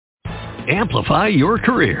Amplify your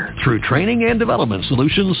career through training and development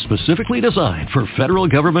solutions specifically designed for federal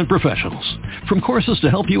government professionals. From courses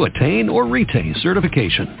to help you attain or retain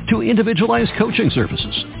certification, to individualized coaching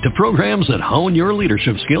services, to programs that hone your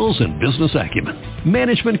leadership skills and business acumen,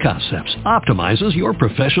 Management Concepts optimizes your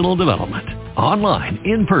professional development. Online,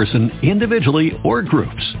 in person, individually, or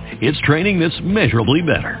groups, it's training that's measurably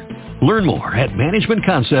better. Learn more at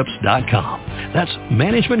managementconcepts.com. That's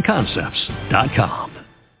managementconcepts.com.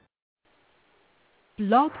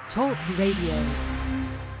 Blog Talk Radio.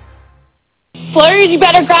 Flirters, you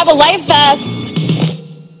better grab a life vest.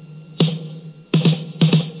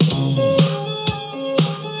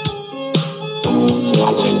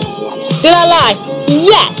 Did I lie?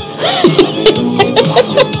 Yes.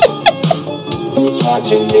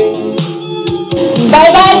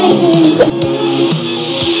 Bye-bye.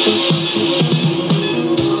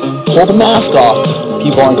 Pull the mask off.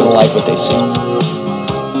 People aren't going to like what they see.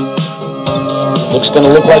 Looks going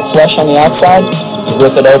to look like flesh on the outside. You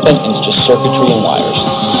rip it open, and it's just circuitry and wires.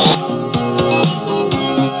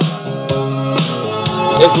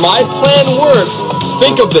 If my plan works,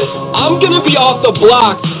 think of this. I'm going to be off the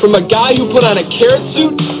block from a guy who put on a carrot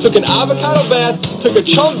suit, took an avocado bath, took a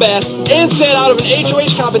chum bath, and stayed out of an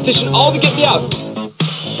HOH competition all to get me out.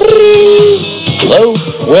 Hello?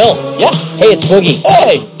 Will? Yeah. Hey, it's Boogie.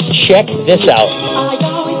 Hey! Check this out. I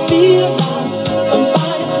always feel like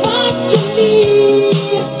somebody's watching me.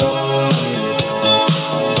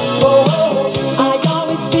 Oh, I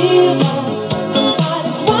always feel like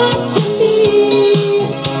somebody's watching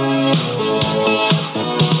me.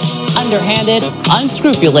 Underhanded,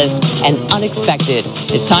 unscrupulous, and unexpected.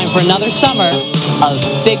 It's time for another summer of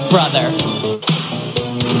Big Brother.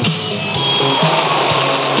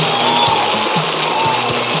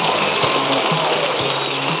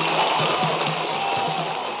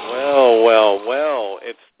 Well,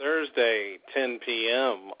 it's Thursday, 10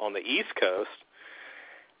 p.m. on the East Coast,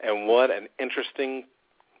 and what an interesting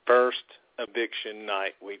first eviction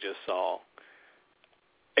night we just saw.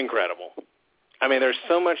 Incredible. I mean, there's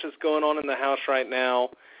so much that's going on in the house right now.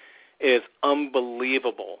 It is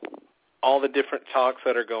unbelievable. All the different talks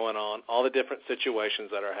that are going on, all the different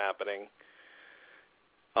situations that are happening,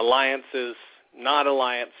 alliances, not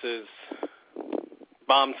alliances,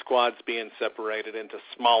 bomb squads being separated into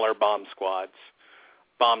smaller bomb squads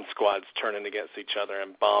turning against each other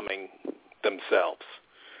and bombing themselves.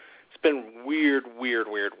 It's been weird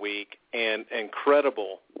week, and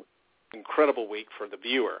incredible week for the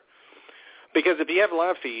viewer. Because if you have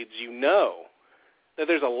live feeds, you know that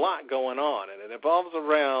there's a lot going on, and it involves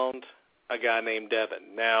around a guy named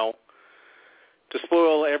Devin. Now, to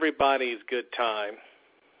spoil everybody's good time,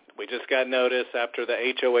 we just got notice after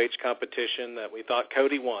the HOH competition that we thought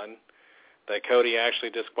Cody won, that Cody actually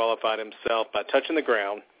disqualified himself by touching the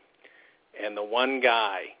ground, and the one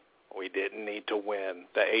guy we didn't need to win,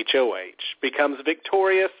 the HOH, becomes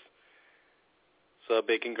victorious. So a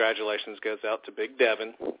big congratulations goes out to Big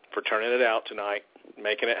Devin for turning it out tonight,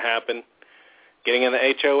 making it happen, getting in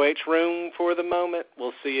the HOH room for the moment.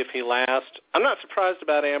 We'll see if he lasts. I'm not surprised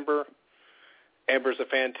about Amber. Amber's a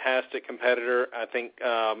fantastic competitor. I think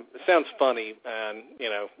it sounds funny, and,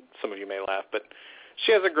 some of you may laugh, but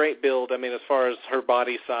she has a great build. I mean, as far as her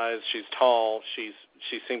body size, she's tall. She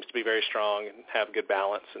seems to be very strong and have good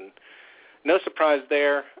balance, and no surprise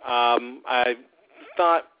there. I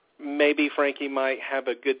thought maybe Frankie might have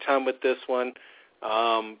a good time with this one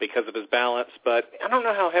because of his balance, but I don't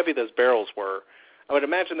know how heavy those barrels were. I would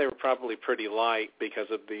imagine they were probably pretty light because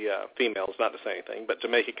of the females, not to say anything, but to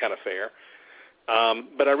make it kind of fair.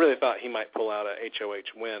 But I really thought he might pull out a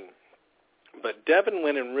HOH win. But Devin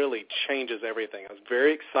winning really changes everything. I was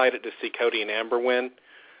very excited to see Cody and Amber win,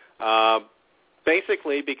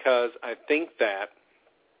 basically because I think that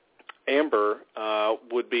Amber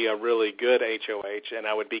would be a really good HOH, and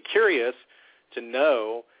I would be curious to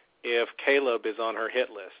know if Caleb is on her hit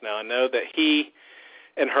list. Now, I know that he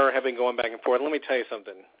and her have been going back and forth. Let me tell you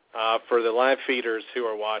something. For the live feeders who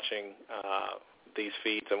are watching these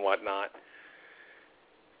feeds and whatnot,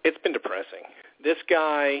 it's been depressing. This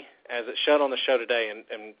guy, as it showed on the show today,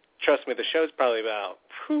 and trust me, the show's probably about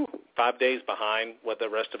 5 days behind what the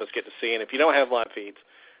rest of us get to see. And if you don't have live feeds,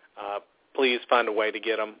 please find a way to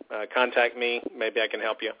get them. Contact me. Maybe I can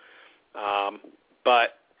help you.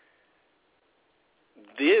 But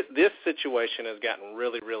this situation has gotten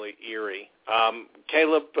really, really eerie.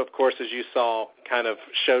 Caleb, of course, as you saw, kind of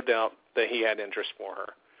showed out that he had interest for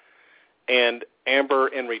her. And Amber,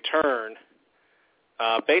 in return,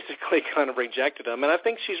 basically kind of rejected him. And I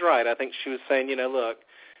think she's right. I think she was saying, look,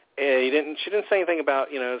 she didn't say anything about,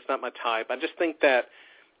 it's not my type. I just think that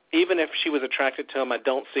even if she was attracted to him, I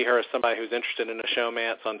don't see her as somebody who's interested in a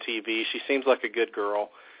showmance on TV. She seems like a good girl.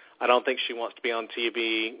 I don't think she wants to be on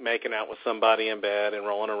TV making out with somebody in bed and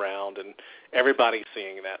rolling around, and everybody's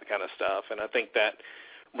seeing that kind of stuff. And I think that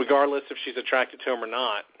regardless if she's attracted to him or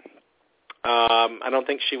not, I don't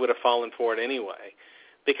think she would have fallen for it anyway,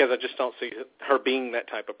 because I just don't see her being that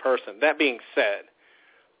type of person. That being said,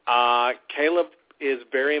 Caleb is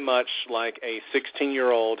very much like a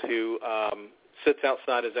 16-year-old who sits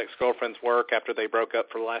outside his ex-girlfriend's work after they broke up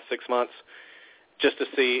for the last 6 months just to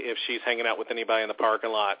see if she's hanging out with anybody in the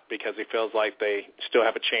parking lot because he feels like they still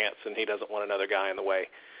have a chance and he doesn't want another guy in the way.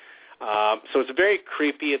 So it's very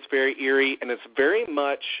creepy, it's very eerie, and it's very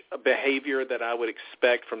much a behavior that I would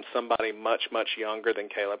expect from somebody much, much younger than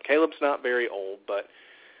Caleb. Caleb's not very old, but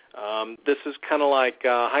this is kind of like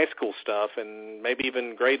high school stuff and maybe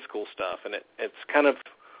even grade school stuff, and it's kind of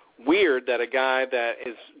weird that a guy that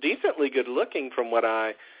is decently good looking from what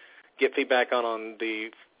I get feedback on the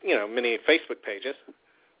many Facebook pages,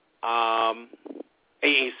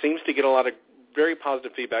 he seems to get a lot of very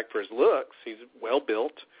positive feedback for his looks. He's well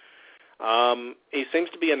built. He seems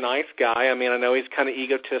to be a nice guy. I mean, I know he's kind of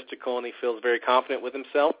egotistical and he feels very confident with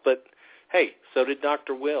himself, but hey, so did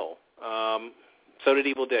Dr. Will. So did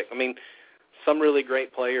Evil Dick. I mean, some really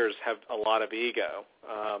great players have a lot of ego.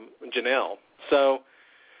 Janelle. So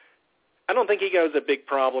I don't think ego is a big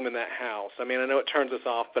problem in that house. I mean, I know it turns us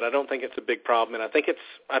off, but I don't think it's a big problem, and I think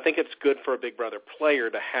it's good for a Big Brother player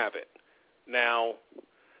to have it. Now,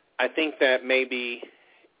 I think that maybe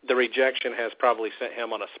the rejection has probably sent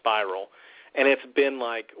him on a spiral, and it's been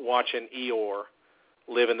like watching Eeyore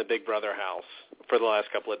live in the Big Brother house for the last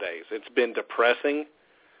couple of days. It's been depressing.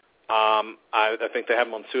 I think they have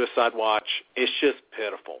him on suicide watch. It's just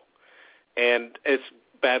pitiful. And it's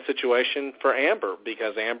a bad situation for Amber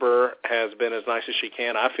because Amber has been as nice as she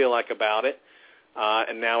can, I feel like, about it.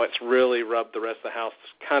 And now it's really rubbed the rest of the house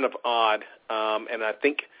kind of odd. And I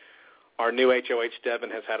think our new HOH,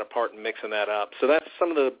 Devin, has had a part in mixing that up. So that's some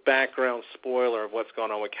of the background spoiler of what's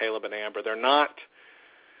going on with Caleb and Amber. They're not,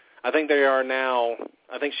 I think they are now,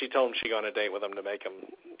 I think she told him she'd go on a date with him to make him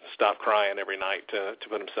stop crying every night to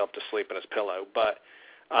put himself to sleep in his pillow. But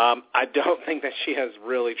I don't think that she has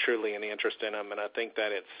really, truly any interest in him, and I think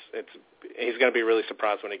that he's going to be really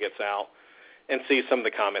surprised when he gets out and sees some of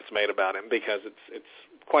the comments made about him because it's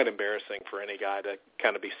quite embarrassing for any guy to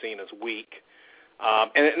kind of be seen as weak.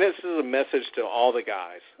 And this is a message to all the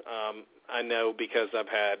guys. I know because I've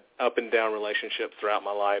had up and down relationships throughout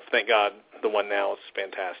my life. Thank God the one now is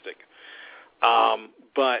fantastic.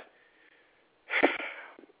 But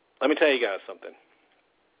let me tell you guys something.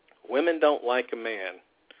 Women don't like a man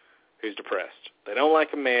who's depressed. They don't like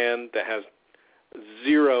a man that has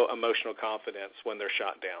zero emotional confidence when they're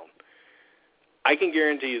shot down. I can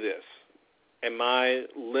guarantee you this. In my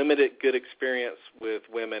limited good experience with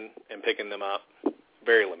women and picking them up,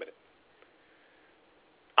 very limited,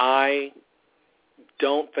 I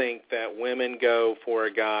don't think that women go for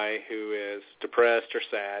a guy who is depressed or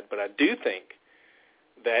sad, but I do think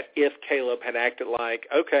that if Caleb had acted like,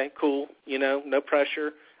 okay, cool, no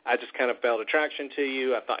pressure, I just kind of felt attraction to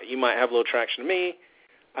you, I thought you might have a little attraction to me,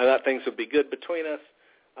 I thought things would be good between us,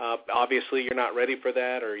 obviously you're not ready for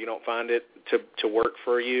that or you don't find it to work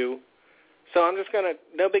for you, so I'm just going to,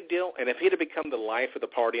 no big deal. And if he'd have become the life of the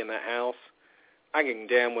party in that house, I can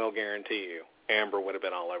damn well guarantee you Amber would have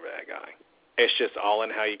been all over that guy. It's just all in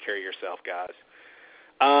how you carry yourself, guys.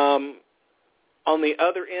 On the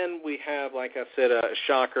other end, we have, like I said, a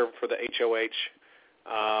shocker for the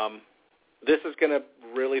HOH. This is going to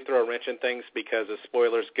really throw a wrench in things because as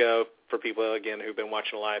spoilers go, for people, again, who've been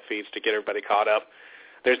watching the live feeds to get everybody caught up,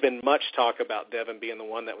 there's been much talk about Devin being the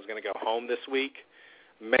one that was going to go home this week,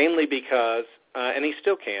 mainly because, and he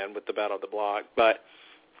still can with the Battle of the Block, but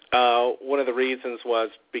one of the reasons was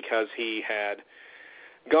because he had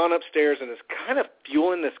gone upstairs and is kind of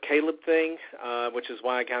fueling this Caleb thing, which is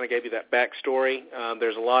why I kind of gave you that backstory.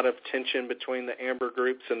 There's a lot of tension between the Amber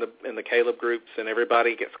groups and the Caleb groups, and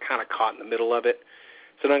everybody gets kind of caught in the middle of it.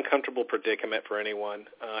 It's an uncomfortable predicament for anyone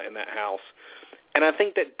in that house. And I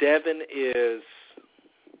think that Devin is,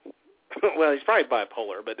 well, he's probably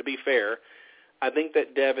bipolar, but to be fair, I think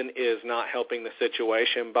that Devin is not helping the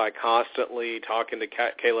situation by constantly talking to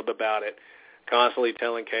Caleb about it, constantly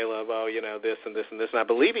telling Caleb, oh, this and this and this. And I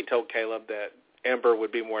believe he told Caleb that Amber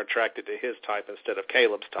would be more attracted to his type instead of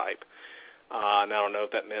Caleb's type. And I don't know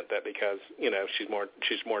if that meant that because, she's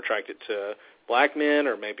more attracted to black men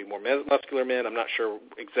or maybe more muscular men. I'm not sure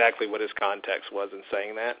exactly what his context was in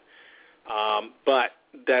saying that. But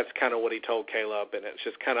that's kind of what he told Caleb, and it's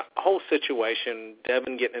just kind of a whole situation,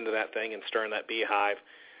 Devin getting into that thing and stirring that beehive.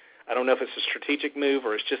 I don't know if it's a strategic move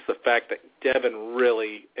or it's just the fact that Devin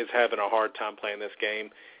really is having a hard time playing this game,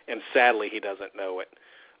 and sadly he doesn't know it.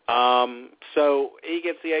 So he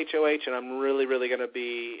gets the HOH, and I'm really, really going to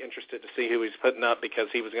be interested to see who he's putting up because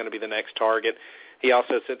he was going to be the next target. He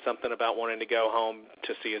also said something about wanting to go home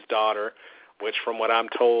to see his daughter, which from what I'm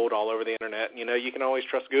told all over the Internet, you can always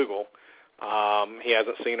trust Google. He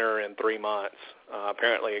hasn't seen her in 3 months,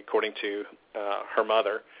 apparently according to her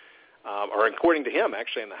mother, or according to him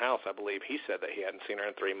actually in the house, I believe. He said that he hadn't seen her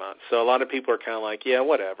in 3 months. So a lot of people are kind of like, yeah,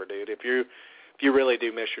 whatever, dude. If you really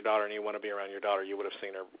do miss your daughter and you want to be around your daughter, you would have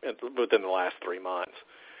seen her within the last 3 months.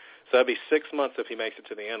 So that'd be 6 months if he makes it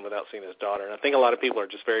to the end without seeing his daughter. And I think a lot of people are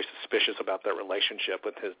just very suspicious about their relationship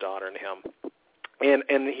with his daughter and him.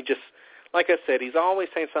 And he just, like I said, he's always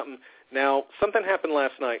saying something. Now, something happened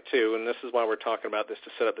last night, too, and this is why we're talking about this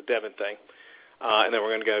to set up the Devin thing. And then we're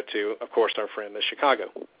going to go to, of course, our friend in Chicago.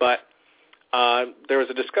 But there was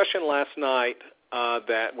a discussion last night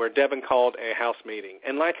where Devin called a house meeting.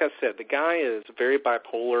 And like I said, the guy is very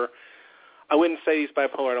bipolar. I wouldn't say he's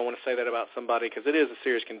bipolar. I don't want to say that about somebody because it is a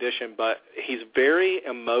serious condition, but he's very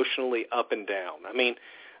emotionally up and down. I mean,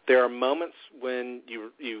 there are moments when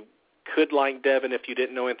you could like Devin if you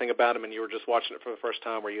didn't know anything about him and you were just watching it for the first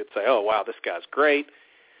time where you'd say, oh, wow, this guy's great.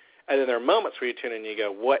 And then there are moments where you tune in and you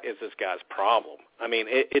go, what is this guy's problem? I mean,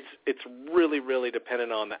 it's really, really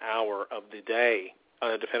dependent on the hour of the day,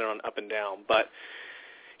 depending on up and down. But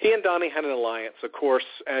he and Donnie had an alliance. Of course,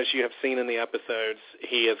 as you have seen in the episodes,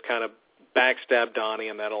 he has kind of backstabbed Donnie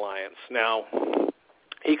in that alliance. Now,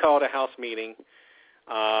 he called a house meeting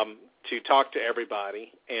to talk to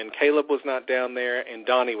everybody, and Caleb was not down there, and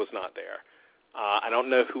Donnie was not there. I don't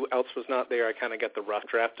know who else was not there. I kind of got the rough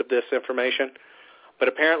draft of this information. But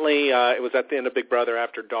apparently it was at the end of Big Brother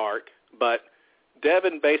After Dark. But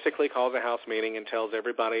Devin basically calls a house meeting and tells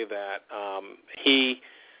everybody that he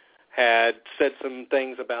had said some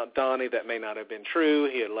things about Donnie that may not have been true.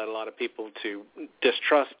 He had led a lot of people to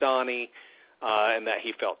distrust Donnie and that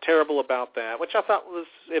he felt terrible about that, which I thought was,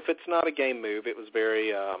 if it's not a game move, it was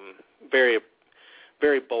very, very,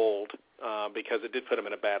 very bold because it did put him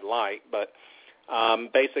in a bad light. But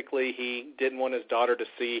basically he didn't want his daughter to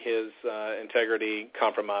see his integrity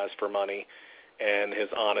compromised for money and his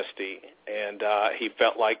honesty. And he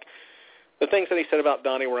felt like the things that he said about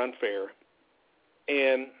Donnie were unfair.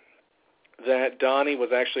 And that Donnie was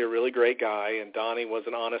actually a really great guy, and Donnie was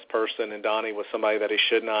an honest person, and Donnie was somebody that he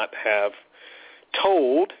should not have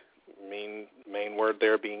told, main word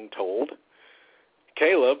there being told,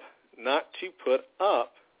 Caleb not to put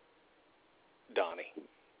up Donnie.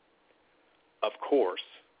 Of course,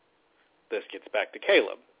 this gets back to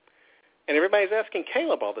Caleb. And everybody's asking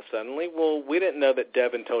Caleb all of a sudden, well, we didn't know that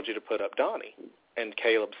Devin told you to put up Donnie. And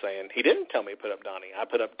Caleb saying, he didn't tell me to put up Donnie. I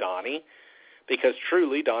put up Donnie because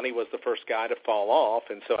truly Donnie was the first guy to fall off,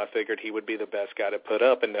 and so I figured he would be the best guy to put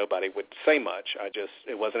up, and nobody would say much.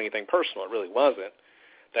 It wasn't anything personal. It really wasn't.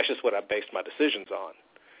 That's just what I based my decisions on.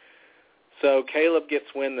 So Caleb gets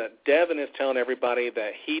wind that Devin is telling everybody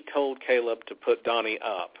that he told Caleb to put Donnie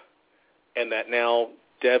up, and that now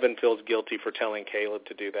Devin feels guilty for telling Caleb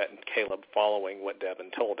to do that, and Caleb following what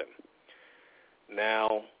Devin told him.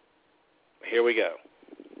 Now, here we go.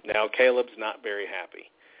 Now Caleb's not very happy.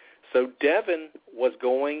 So Devin was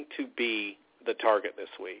going to be the target this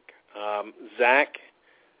week. Zach,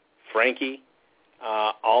 Frankie,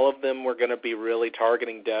 all of them were going to be really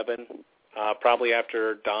targeting Devin, probably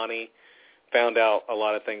after Donnie found out a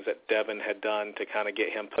lot of things that Devin had done to kind of get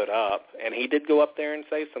him put up. And he did go up there and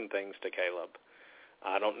say some things to Caleb.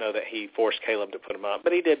 I don't know that he forced Caleb to put him up,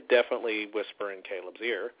 but he did definitely whisper in Caleb's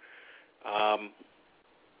ear.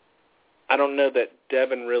 I don't know that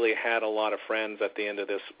Devin really had a lot of friends at the end of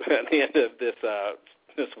this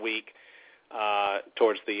this week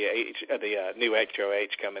towards the new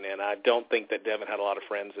HOH coming in. I don't think that Devin had a lot of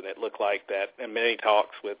friends, and it looked like that in many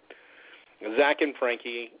talks with Zach and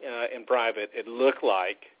Frankie in private, it looked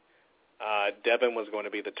like Devin was going to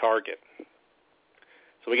be the target.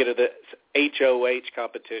 So we get to the HOH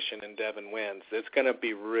competition and Devin wins. It's going to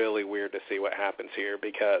be really weird to see what happens here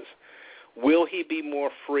because will he be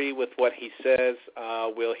more free with what he says?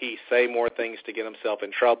 Will he say more things to get himself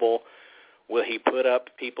in trouble? Will he put up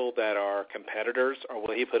people that are competitors, or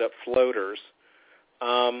will he put up floaters?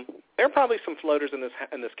 There are probably some floaters in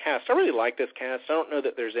this cast. I really like this cast. I don't know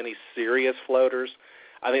that there's any serious floaters.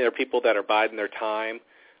 I think there are people that are biding their time,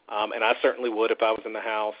 and I certainly would if I was in the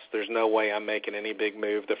house. There's no way I'm making any big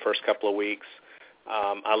move the first couple of weeks.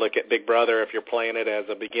 I look at Big Brother, if you're playing it as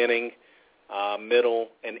a beginning, middle,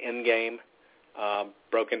 and end game,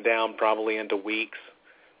 broken down probably into weeks.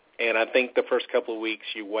 And I think the first couple of weeks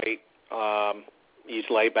you wait You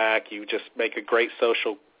lay back. You just make a great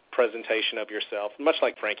social presentation of yourself, much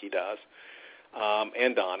like Frankie does,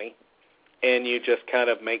 and Donnie. And you just kind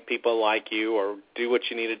of make people like you or do what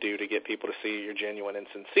you need to do to get people to see you're genuine and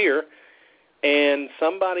sincere. And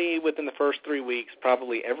somebody within the first 3 weeks,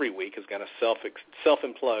 probably every week, is going to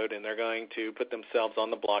self-implode, and they're going to put themselves on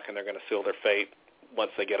the block, and they're going to seal their fate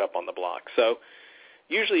once they get up on the block. So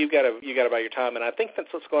usually you got to buy your time, and I think that's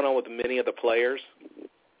what's going on with many of the players.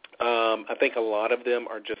 I think a lot of them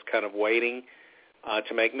are just kind of waiting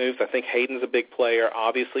to make moves. I think Hayden's a big player.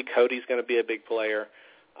 Obviously, Cody's going to be a big player.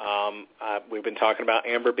 We've been talking about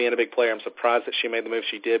Amber being a big player. I'm surprised that she made the move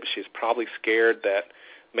she did, but she's probably scared that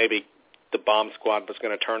maybe the bomb squad was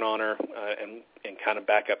going to turn on her and kind of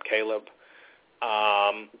back up Caleb.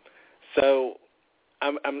 So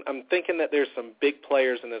I'm thinking that there's some big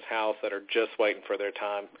players in this house that are just waiting for their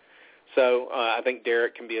time. So I think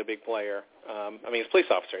Derek can be a big player. I mean, he's a police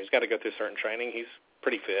officer. He's got to go through certain training. He's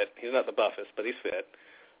pretty fit. He's not the buffest, but he's fit.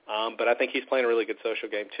 But I think he's playing a really good social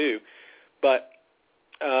game too. But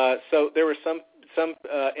so there was some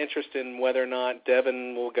interest in whether or not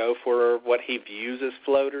Devin will go for what he views as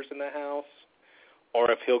floaters in the house,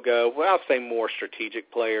 or if he'll go, well, I'll say more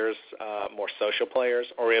strategic players, more social players,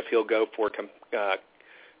 or if he'll go for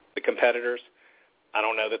the competitors. I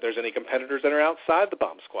don't know that there's any competitors that are outside the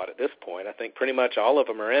bomb squad at this point. I think pretty much all of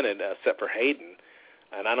them are in it, except for Hayden.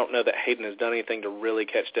 And I don't know that Hayden has done anything to really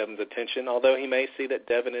catch Devin's attention, although he may see that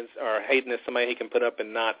Hayden is somebody he can put up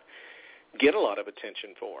and not get a lot of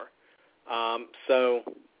attention for. So,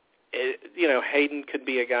 Hayden could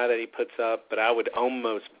be a guy that he puts up, but I would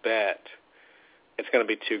almost bet it's going to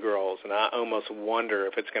be two girls, and I almost wonder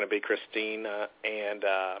if it's going to be Christina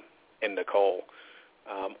and Nicole.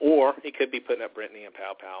 Or he could be putting up Brittany and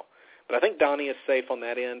Pow Pow. But I think Donnie is safe on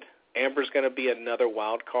that end. Amber's going to be another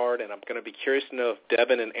wild card, and I'm going to be curious to know if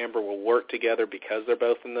Devin and Amber will work together because they're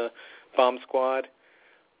both in the bomb squad.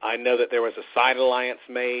 I know that there was a side alliance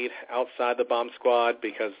made outside the bomb squad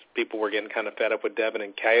because people were getting kind of fed up with Devin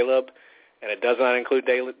and Caleb, and it does not include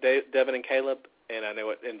Devin and Caleb, and I know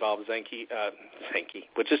it involves Zanky,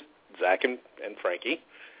 which is Zach and Frankie,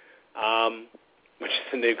 which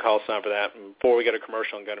is a new call sign for that. And before we go to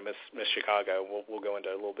commercial and go to Miss Chicago, we'll go into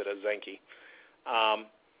a little bit of Zanky.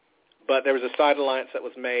 But there was a side alliance that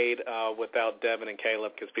was made without Devin and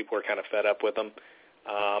Caleb because people were kind of fed up with them.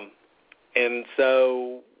 And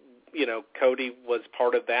so, Cody was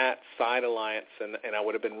part of that side alliance, and I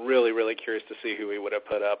would have been really, really curious to see who he would have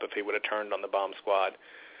put up if he would have turned on the bomb squad.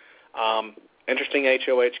 Interesting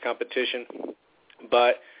HOH competition,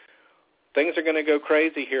 but things are going to go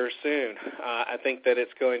crazy here soon. I think that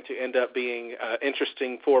it's going to end up being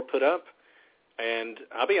interesting for put up, and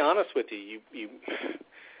I'll be honest with you,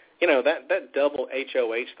 that double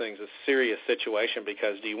HOH thing is a serious situation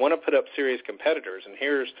because do you want to put up serious competitors? And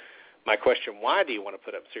here's my question, why do you want to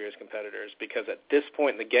put up serious competitors? Because at this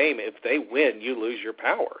point in the game, if they win, you lose your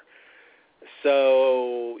power.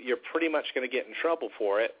 So you're pretty much going to get in trouble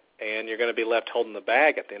for it, and you're going to be left holding the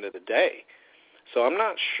bag at the end of the day. So I'm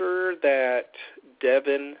not sure that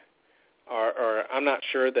Devin, or I'm not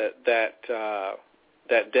sure that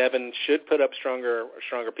Devin should put up stronger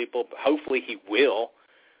people. Hopefully he will.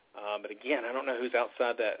 But again, I don't know who's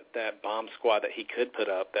outside that bomb squad that he could put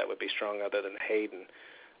up that would be strong other than Hayden.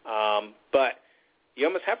 But you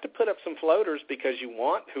almost have to put up some floaters because you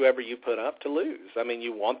want whoever you put up to lose. I mean,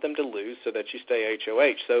 you want them to lose so that you stay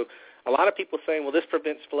HOH. So a lot of people saying, well, this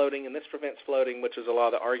prevents floating and this prevents floating, which is a lot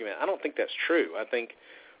of the argument. I don't think that's true. I think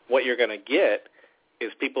what you're going to get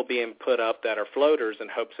is people being put up that are floaters in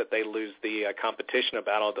hopes that they lose the competition of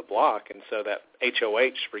Battle of the Block, and so that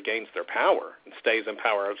HOH regains their power and stays in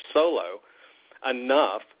power of solo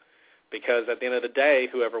enough because at the end of the day,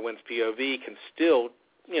 whoever wins POV can still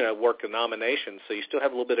work the nomination, so you still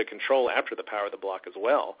have a little bit of control after the power of the block as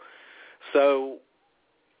well. So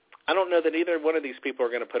I don't know that either one of these people are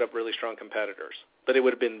going to put up really strong competitors, but it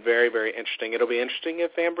would have been very, very interesting. It'll be interesting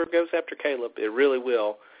if Amber goes after Caleb. It really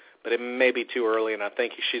will, but it may be too early, and I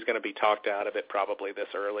think she's going to be talked out of it probably this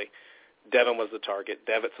early. Devin was the target.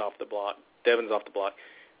 Devin's off the block.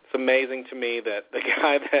 It's amazing to me that the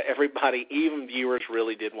guy that everybody, even viewers,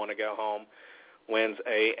 really did want to go home wins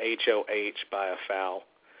a HOH by a foul.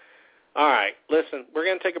 All right, listen, we're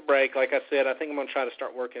going to take a break. Like I said, I think I'm going to try to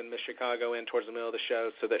start working Miss Chicago in towards the middle of the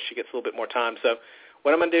show so that she gets a little bit more time. So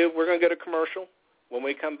what I'm going to do, we're going to go to commercial. When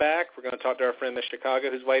we come back, we're going to talk to our friend Miss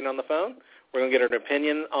Chicago who's waiting on the phone. We're going to get her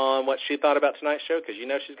opinion on what she thought about tonight's show because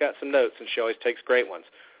she's got some notes and she always takes great ones.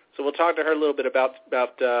 So we'll talk to her a little bit about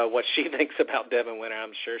what she thinks about Devin Winter.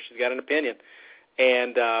 I'm sure she's got an opinion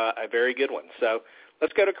and a very good one. So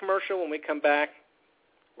let's go to commercial. When we come back,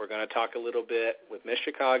 We're going to talk a little bit with Miss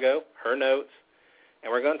Chicago, her notes,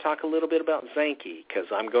 and we're going to talk a little bit about Zanke, because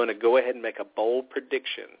I'm going to go ahead and make a bold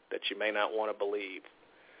prediction that you may not want to believe,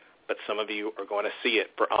 but some of you are going to see it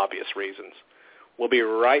for obvious reasons. We'll be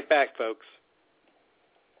right back, folks.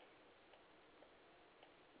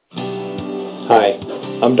 Hi,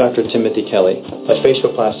 I'm Dr. Timothy Kelly, a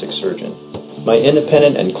facial plastic surgeon. My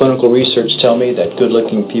independent and clinical research tell me that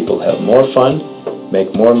good-looking people have more fun,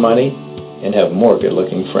 make more money, and have more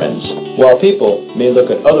good-looking friends. While people may look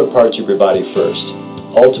at other parts of your body first,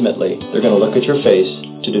 ultimately, they're going to look at your face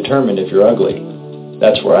to determine if you're ugly.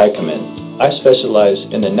 That's where I come in. I specialize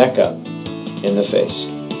in the neck up, in the face.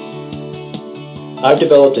 I've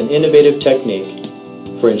developed an innovative technique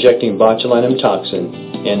for injecting botulinum toxin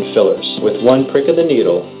and fillers. With one prick of the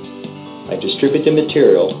needle, I distribute the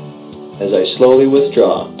material as I slowly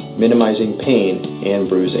withdraw, minimizing pain and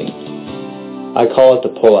bruising. I call it the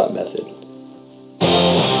pull-out method.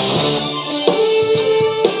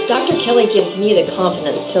 Dr. Kelly gives me the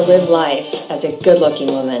confidence to live life as a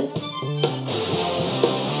good-looking woman.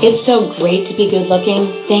 It's so great to be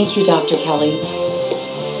good-looking. Thank you, Dr. Kelly.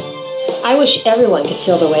 I wish everyone could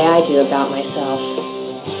feel the way I do about myself.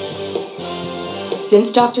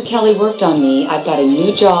 Since Dr. Kelly worked on me, I've got a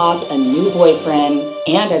new job, a new boyfriend,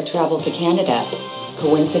 and I've traveled to Canada.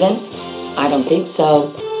 Coincidence? I don't think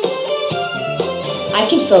so.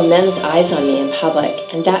 I can feel men's eyes on me in public,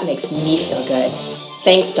 and that makes me feel good.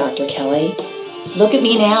 Thanks, Dr. Kelly. Look at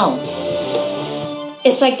me now.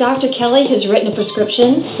 It's like Dr. Kelly has written a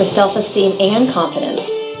prescription for self-esteem and confidence.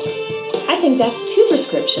 I think that's 2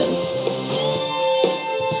 prescriptions.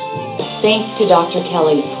 Thanks to Dr.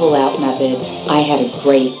 Kelly's pull-out method, I had a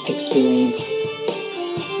great experience.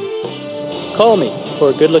 Call me for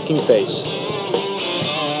a good-looking face.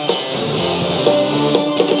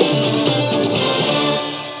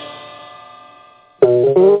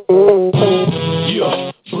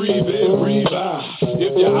 Yeah, breathe in, breathe out.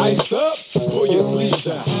 If you're iced up, pull your sleeves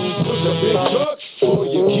out. Put the big truck, pull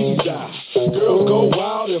your keys out. Girls go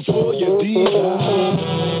wild and pull your D's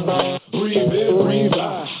out. Breathe in, breathe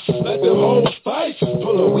out. Let them hoes fight,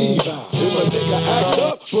 pull a weave out. If a nigga act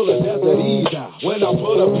up, pull a desert ease out. When I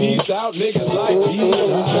pull a piece out, niggas like peace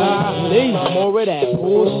out. Leave more of that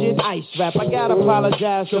bullshit ice rap. I gotta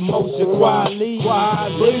apologize to Moshe Quali. Is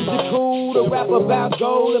it cool to rap about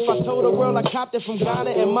gold? If I told the world I copped it from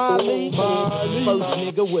Ghana and Mali. First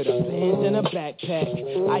nigga with a band and a backpack.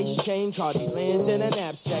 Ice chain, Cardi lands in a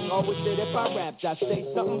knapsack. Always said if I rapped, I'd say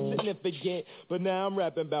something significant. But now I'm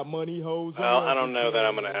rapping about money, hoes. Well, I don't know that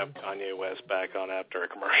I'm going to have Kanye West back on after a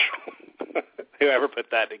commercial. Whoever put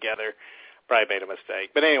that together probably made a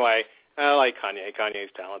mistake. But anyway, I like Kanye.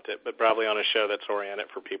 Kanye's talented, but probably on a show that's oriented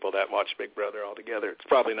for people that watch Big Brother altogether, it's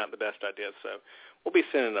probably not the best idea. So we'll be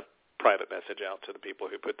sending a private message out to the people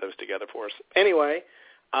who put those together for us. Anyway,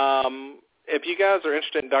 if you guys are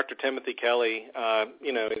interested in Dr. Timothy Kelly,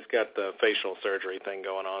 he's got the facial surgery thing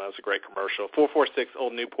going on. That was a great commercial. 446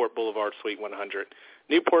 Old Newport Boulevard, Suite 100.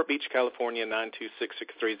 Newport Beach, California,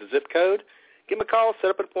 92663 is the zip code. Give him a call, set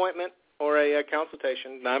up an appointment, or a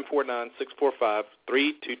consultation,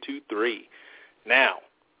 949-645-3223. Now,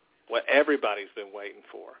 what everybody's been waiting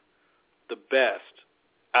for, the best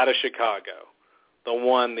out of Chicago, the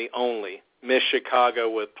one, the only, Miss Chicago,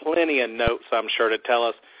 with plenty of notes, I'm sure, to tell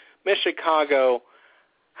us. Miss Chicago,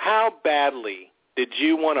 how badly did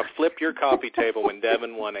you want to flip your coffee table when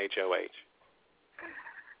Devin won HOH?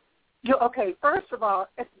 Okay, first of all,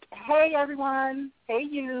 hey, everyone. Hey,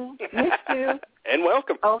 you. Missed you. And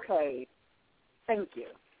welcome. Okay. Thank you.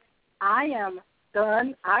 I am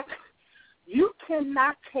done. You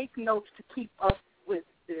cannot take notes to keep up with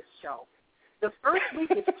this show. The first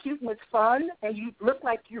week is cute and it's fun, and you look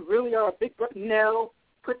like you really are a big brother. No,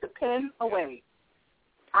 put the pen away.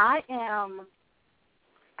 I am.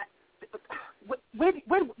 Where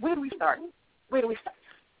do we start?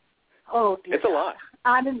 Oh, dear. It's a lot.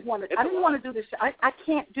 I didn't want to do this. I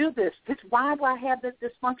can't do this. Why do I have this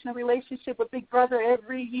dysfunctional relationship with Big Brother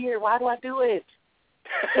every year? Why do I do it?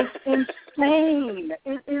 It's insane.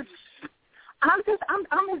 I'm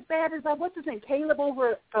as bad as what's his name, Caleb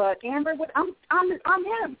over Amber. I'm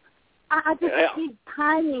him. I just keep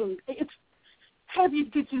pining.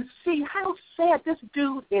 Did you see how sad this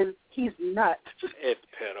dude is? He's nuts. It's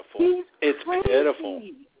pitiful. It's pitiful.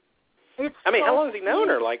 How long has he known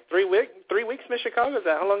her? Like 3 weeks, Miss Chicago? Is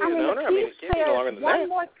that how long he's known her? It can't be longer than that. One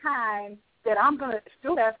more time that I'm going to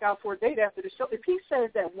still ask out for a date after the show, if he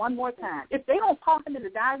says that one more time, if they don't call him in the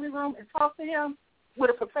diary room and talk to him with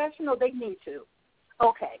a professional, they need to.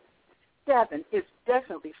 Okay. Devin is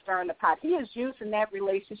definitely stirring the pot. He is using that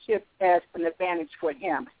relationship as an advantage for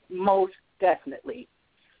him, most definitely.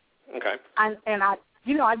 Okay.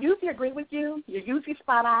 I usually agree with you. You're usually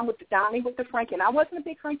spot on with the Donnie, with the Frankie. And I wasn't a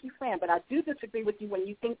big Frankie fan, but I do disagree with you when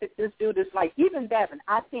you think that this dude is like, even Devin,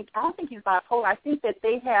 I don't think he's bipolar. I think that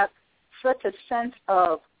they have such a sense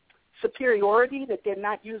of superiority that they're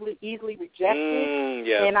not usually easily rejected.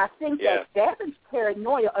 Yeah. And I think that Devin's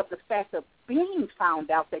paranoia of the fact of being found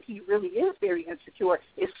out that he really is very insecure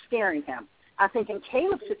is scaring him. I think in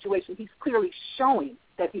Caleb's situation, he's clearly showing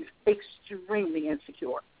that he's extremely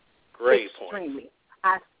insecure. Great extremely. point.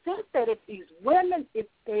 I think that if these women, if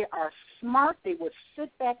they are smart, they would sit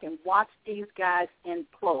back and watch these guys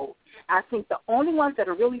implode. I think the only ones that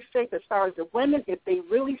are really safe as far as the women, if they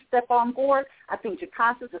really step on board, I think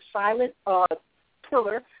Jacasa's a silent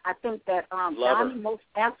pillar. I think that Donnie most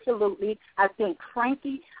absolutely. I think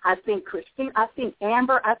Frankie. I think Christine. I think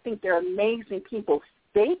Amber. I think they're amazing people.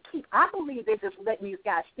 I believe they're just letting these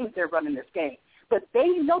guys think they're running this game. But they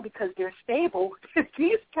know because they're stable,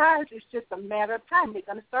 these guys, it's just a matter of time. They're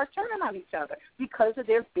going to start turning on each other because of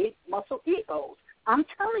their big muscle egos. I'm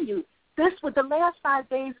telling you, the last 5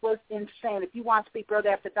 days was insane. If you want to Big Brother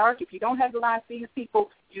After Dark, if you don't have the live feeds, people,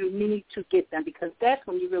 you need to get them because that's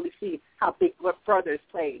when you really see how Big Brother is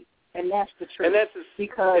played. And that's the truth. And that's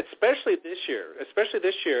because especially this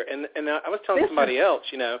year. And I was telling somebody else,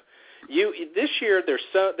 this year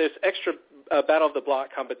there's extra Battle of the Block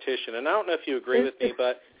competition, and I don't know if you agree with me,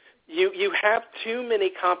 but you have too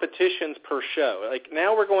many competitions per show. Like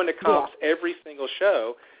now we're going to comps every single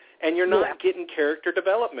show, and you're not getting character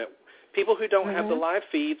development. People who don't have the live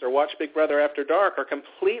feeds or watch Big Brother After Dark are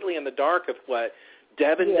completely in the dark of what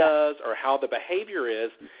Devin does or how the behavior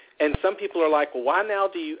is. And some people are like, well, why now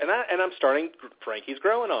do you? And I'm starting. Frankie's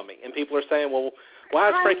growing on me, and people are saying, well, why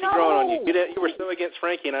is Frankie growing on you? You were so against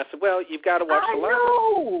Frankie, and I said, well, you've got to watch the live. I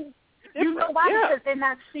know. You know why? Because they're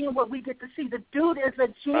not seeing what we get to see. The dude is a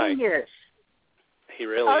genius. Right. He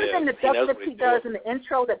really Other is. than the duck lips he does in the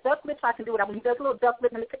intro, the duck lips I can do it. When he does a little duck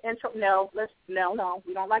lip in the intro, no,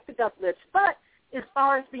 we don't like the duck lips. But as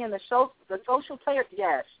far as being the social player,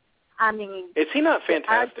 yes. I mean, is he not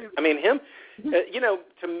fantastic? I mean, him.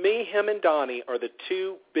 To me, him and Donnie are the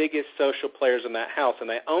two biggest social players in that house, and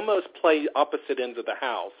they almost play opposite ends of the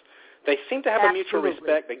house. They seem to have a mutual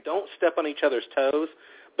respect. They don't step on each other's toes.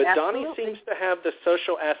 But Donnie seems to have the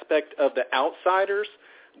social aspect of the outsiders,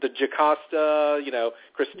 the Jocasta,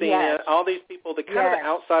 Christina, all these people, the kind of the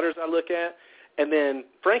outsiders I look at. And then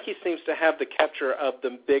Frankie seems to have the capture of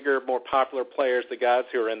the bigger, more popular players, the guys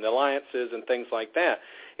who are in the alliances and things like that.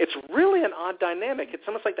 It's really an odd dynamic. It's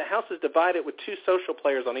almost like the house is divided with two social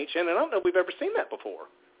players on each end, and I don't know if we've ever seen that before.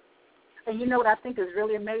 And you know what I think is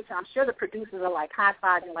really amazing? I'm sure the producers are like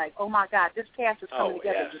high-fiving, like, oh, my God, this cast is coming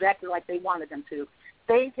together exactly like they wanted them to.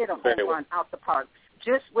 They hit a home run out the park.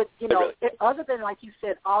 Just with, other than, like you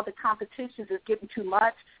said, all the competitions is getting too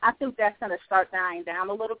much, I think that's going to start dying down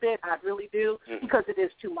a little bit. I really do, because it is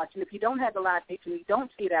too much. And if you don't have the live feeds and you don't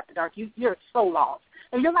see it after dark, you're so lost.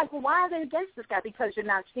 And you're like, well, why are they against this guy? Because you're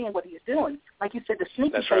not seeing what he's doing. Like you said, the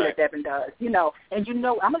sneaky play that Devin does, And I'm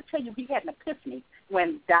going to tell you, he had an epiphany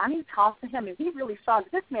when Donnie talked to him, and he really saw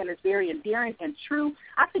that this man is very endearing and true.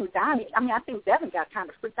 I think Devin got kind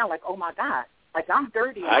of freaked out, like, oh, my God. Like, I'm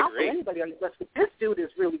dirty, and I'll put anybody on the list, but this dude is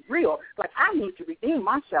really real. Like, I need to redeem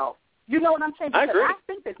myself. You know what I'm saying? Because I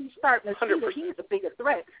think that he's starting to see that he's a bigger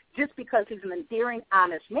threat just because he's an endearing,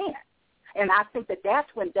 honest man. And I think that that's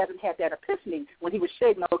when Devin had that epiphany, when he was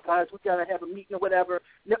shading, oh, guys, we got to have a meeting or whatever.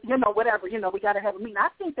 We got to have a meeting. I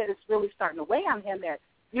think that it's really starting to weigh on him that,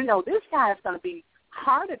 this guy is going to be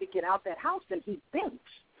harder to get out that house than he thinks.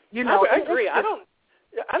 I agree. I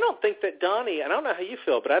don't think that Donnie, I don't know how you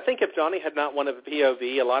feel, but I think if Donnie had not won a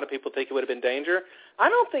POV, a lot of people think it would have been danger. I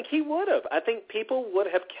don't think he would have. I think people would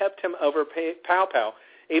have kept him over Pow Pow,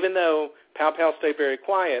 even though Pow Pow stayed very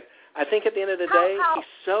quiet. I think at the end of the day, he's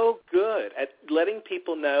so good at letting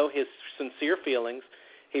people know his sincere feelings.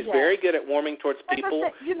 He's very good at warming towards people.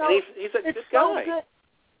 And he's a good guy. Good.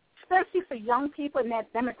 Especially for young people in that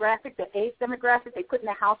demographic, the age demographic, they put in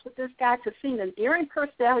the house with this guy to see an endearing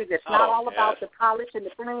personality that's not all about the polish and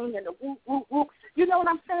the bling and the whoop, whoop, whoop. You know what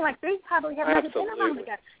I'm saying? Like, they probably have never been around the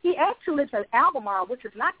guy. He actually lives in Albemarle, which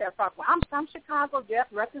is not that far from. I'm from Chicago,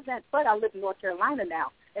 represent, but I live in North Carolina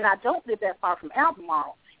now, and I don't live that far from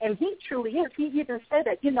Albemarle. And he truly is. He even said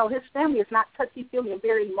that, his family is not touchy-feely and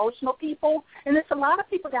very emotional people. And there's a lot of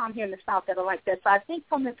people down here in the South that are like that. So I think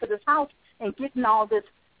coming into this house and getting all this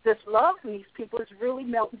love from these people is really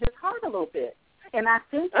melting his heart a little bit. And I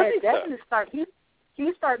think that Devin is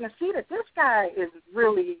he's starting to see that this guy is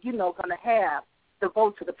really, going to have the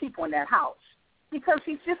vote of the people in that house. Because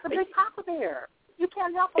he's just a big papa bear. You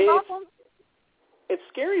can't help but love him. it's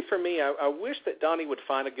scary for me. I wish that Donnie would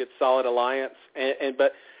find a good, solid alliance.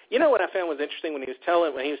 But you know what I found was interesting when he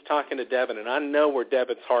was talking to Devin, and I know where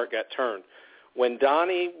Devin's heart got turned. When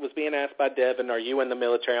Donnie was being asked by Devin, "Are you in the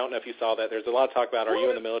military?" I don't know if you saw that. There's a lot of talk about, "Are you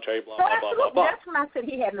in the military?" Blah, blah, blah, blah, blah. That's when I said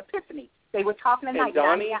he had an epiphany. They were talking tonight.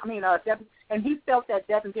 Devin, and he felt that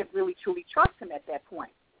Devin didn't really truly trust him at that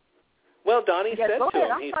point. Well, Donnie said to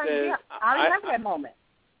him, he says, I remember that moment.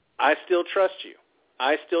 I still trust you.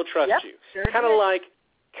 I still trust you. Sure kind of like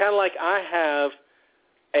I have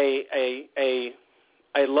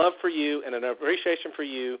a love for you and an appreciation for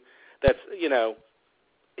you that's,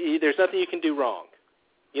 there's nothing you can do wrong.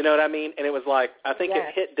 You know what I mean? And it was like, I think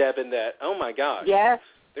it hit Devin that, oh my gosh,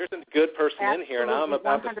 there's a good person in here and I'm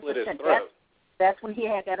about to split his throat. That's when he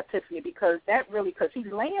had that epiphany because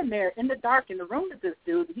he's laying there in the dark in the room with this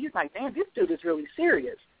dude. And he's like, damn, this dude is really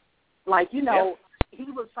serious. Like, he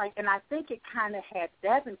was like, and I think it kind of had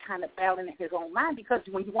Devin kind of battling in his own mind because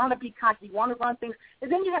when you want to be cocky, you want to run things,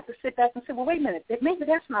 and then you have to sit back and say, well, wait a minute, maybe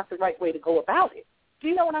that's not the right way to go about it. Do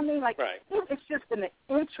you know what I mean? Like, it's just been an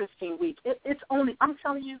interesting week. I'm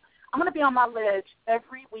telling you, I'm going to be on my ledge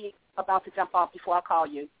every week about to jump off before I call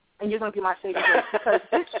you, and you're going to be my saving grace because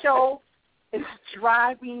this show is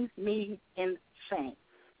driving me insane.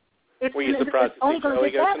 Were you surprised to see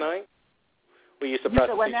Joey go tonight? Were you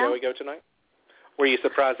surprised to see Joey go tonight? Were you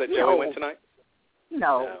surprised that Joey went tonight?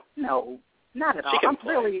 No, not at all.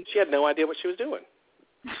 She had no idea what she was doing.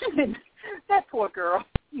 That poor girl.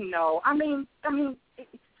 No, I mean, you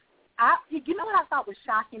know what I thought was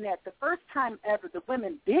shocking? That the first time ever the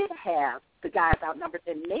women did have the guys outnumbered,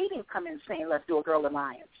 and they didn't come in saying, let's do a girl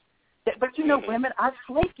alliance. But, women are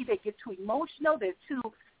flaky. They get too emotional. They're too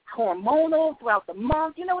hormonal throughout the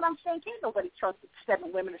month. You know what I'm saying? Can't nobody trust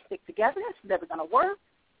 7 women to stick together. It's never going to work.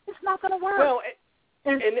 It's not going to work. Well,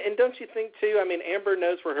 and don't you think, too, I mean, Amber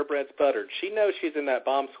knows where her bread's buttered. She knows she's in that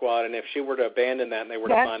bomb squad, and if she were to abandon that and they were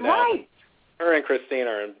to find out, her and Christine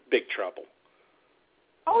are in big trouble.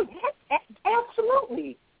 Oh, yes,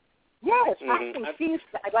 absolutely. Yes, I think she's,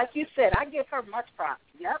 like you said, I give her much props.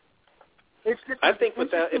 Yep. I think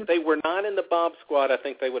if they were not in the bomb squad, I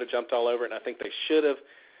think they would have jumped all over it, and I think they should have.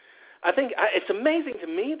 I think it's amazing to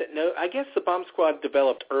me that I guess the bomb squad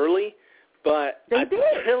developed early, but I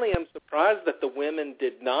really am surprised that the women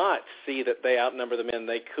did not see that they outnumber the men.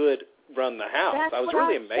 They could run the house. I was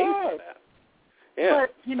really amazed by that. Yeah,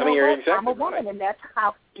 but you know you're what? exactly I'm a woman, and that's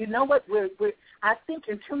how. You know what? I think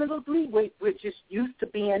intuitively we're just used to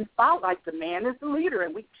being followed. Like the man is the leader,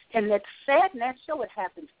 and that's sad in that show. It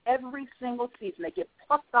happens every single season. They get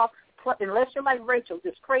plucked off. Unless you're like Rachel,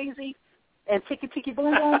 just crazy and ticky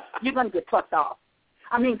boom boom, you're gonna get plucked off.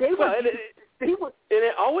 I mean, they were.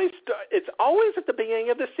 It's always at the beginning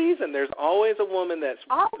of the season. There's always a woman that's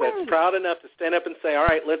proud enough to stand up and say, "All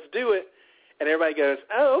right, let's do it." And everybody goes,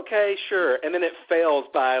 "Oh, okay, sure." And then it fails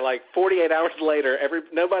by like 48 hours later.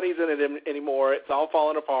 Nobody's in it anymore. It's all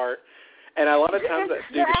falling apart. And a lot of times that's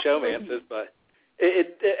due to showmances, but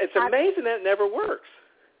it's amazing that it never works.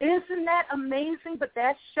 Isn't that amazing? But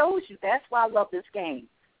that shows you. That's why I love this game.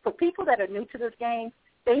 For people that are new to this game,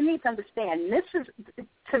 they need to understand. This is,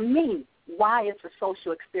 to me, why it's a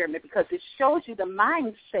social experiment, because it shows you the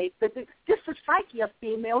mindset, that this is psyche of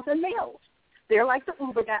females and males. They're like the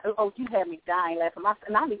Uber guy. Oh, you had me dying laughing.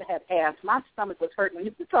 And I don't even have abs. My stomach was hurting when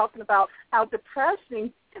you were talking about how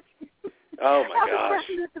depressing. Oh, my gosh.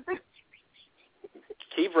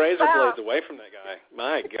 Keep razor blades away from that guy.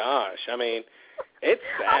 My gosh. I mean, it's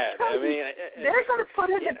sad. They're going to put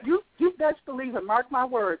him in, you best believe it, mark my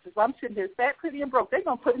words. If I'm sitting there fat, pretty, and broke, they're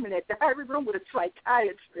going to put him in that diary room with a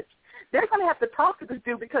psychiatrist. They're going to have to talk to this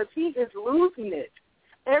dude because he is losing it.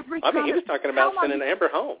 Every time. He was talking about sending Amber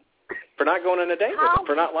home for not going on a date with him,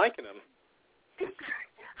 for not liking him.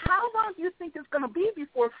 How long do you think it's going to be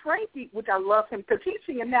before Frankie, which I love him because he's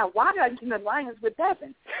seeing now, why did I get in alliance with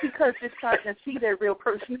Devin? Because they're starting to see their real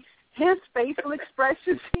person. His facial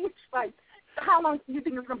expressions, he's like, how long do you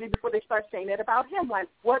think it's going to be before they start saying that about him? Like,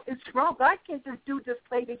 what is wrong? I can't just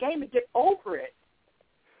play the game and get over it.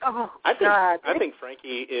 Oh, I think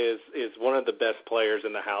Frankie is one of the best players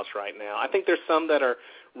in the house right now. I think there's some that are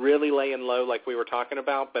really laying low, like we were talking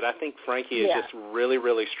about, but I think Frankie is just really,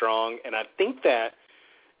 really strong. And I think that,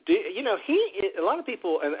 a lot of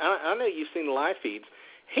people, and I know you've seen the live feeds,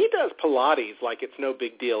 he does Pilates like it's no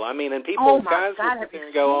big deal. I mean, and guys will sit there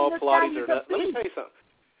and go, oh, Pilates are nuts. Let me tell you something.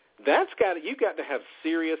 You've got to have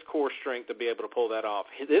serious core strength to be able to pull that off.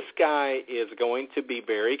 This guy is going to be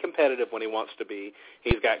very competitive when he wants to be.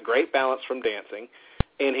 He's got great balance from dancing,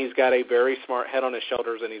 and he's got a very smart head on his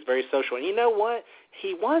shoulders, and he's very social. And you know what?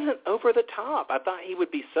 He wasn't over the top. I thought he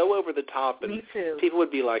would be so over the top, and people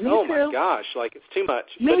would be like, "Oh my gosh, like it's too much."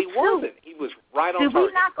 But he wasn't. He was right on target. Did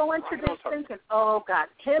we not go into this thinking, "Oh God,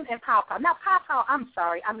 him and Pow Pow"? Now Pow Pow, I'm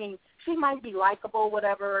sorry. I mean, she might be likable,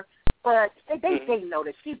 whatever, but they know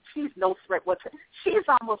that she's no threat whatsoever. She's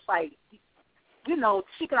almost like, you know,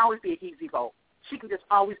 she can always be a easy vote. She can just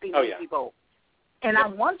always be an easy vote. And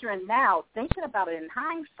I'm wondering now, thinking about it in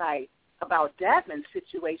hindsight, about Devin's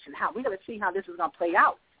situation, how we're going to see how this is going to play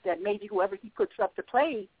out, that maybe whoever he puts up to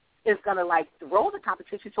play is going to, like, roll the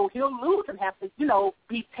competition so he'll lose and have to, you know,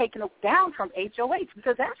 be taken down from HOH,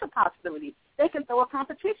 because that's a possibility. They can throw a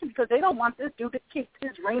competition because they don't want this dude to kick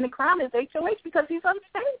his reign and crown as HOH because he's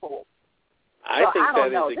unstable.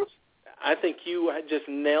 I think you just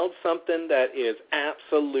nailed something that is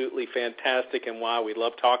absolutely fantastic and why we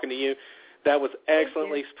love talking to you. That was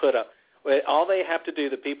excellently put up. All they have to do,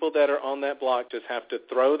 the people that are on that block, just have to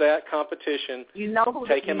throw that competition,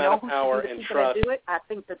 take him out of power, and trust. That do it? I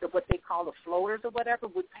think that what they call the floaters or whatever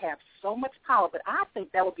would have so much power, but I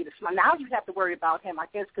think that would be the smart. Now you have to worry about him, I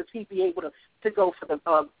guess, because he'd be able to go for the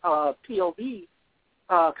POV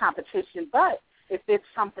competition. But if it's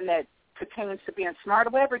something that pertains to being smart or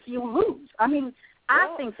whatever, he'll lose. I mean,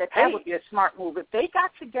 I think that would be a smart move. If they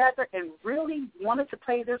got together and really wanted to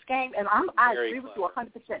play this game, and I agree with you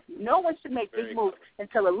 100%, no one should make big moves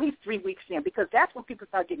until at least 3 weeks in, because that's when people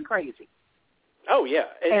start getting crazy. Oh, yeah.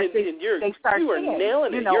 And you are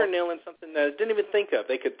nailing it. You're nailing something that I didn't even think of.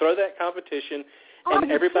 They could throw that competition,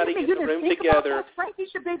 and everybody get in the room together. Frankie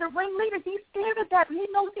should be the ringleader. He's scared of that, and he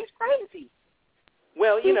knows he's crazy.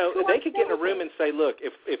 Well, you know, they could get in a room and say, look,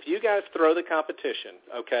 if you guys throw the competition,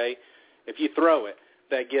 okay, if you throw it,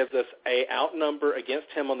 that gives us a outnumber against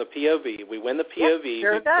him on the POV. We win the POV,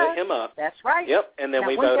 we put him up. That's right. Yep, and then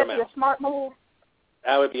we vote him out. Would that be a smart move?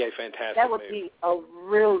 That would be a fantastic move. That would be a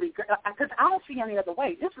really good, because I don't see any other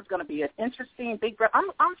way. This is going to be an interesting Big Brother.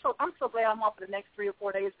 I'm so glad I'm off for the next 3 or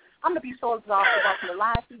 4 days. I'm going to be so exhausted watching the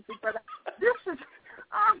live feed, Big Brother.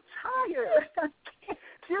 I'm tired.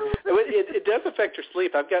 It does affect your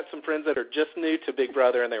sleep. I've got some friends that are just new to Big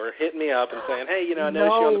Brother, and they were hitting me up and saying, "Hey, you know, I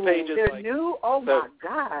noticed you on the pages." They're new. Oh my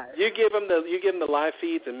God! You give them the live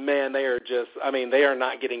feeds, and man, they are just. I mean, they are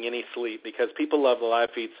not getting any sleep because people love the live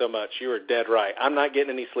feeds so much. You are dead right. I'm not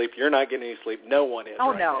getting any sleep. You're not getting any sleep. No one is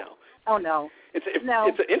now. Oh no! It's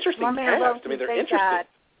an interesting cast. I mean, they're interesting. God,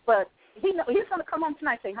 but he's going to come on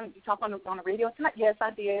tonight. Say, "Honey, did you talk on the radio tonight?" Yes,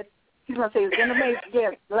 I did. He's going to say, "It's in the mail.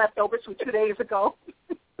 Yeah, leftovers from 2 days ago."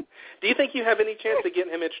 Do you think you have any chance of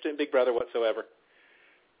getting him interested in Big Brother whatsoever?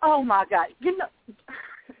 Oh, my God. You know,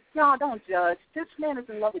 y'all don't judge. This man is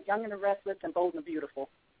in love with Young and the Restless and Bold and Beautiful.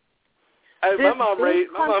 My mom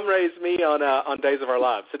raised me on Days of Our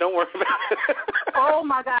Lives, so don't worry about it. Oh,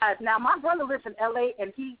 my God. Now, my brother lives in L.A.,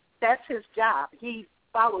 and that's his job. He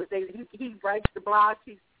follows Days. He writes the blogs.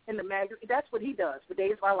 He's in the magazine. That's what he does for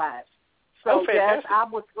Days of Our Lives. So, yes,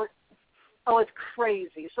 it's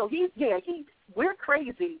crazy. So, we're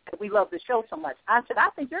crazy that we love the show so much. I said, I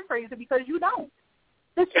think you're crazy because you don't.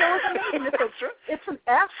 This show is amazing. It's an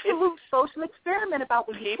absolute social experiment about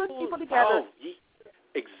when you put people together.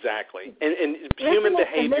 Exactly. And human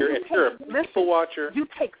behavior, if you're a people watcher. You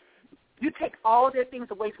take all of their things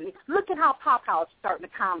away from you. Look at how Pow is starting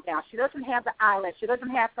to calm down. She doesn't have the eyelash. She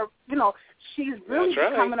doesn't have her, she's really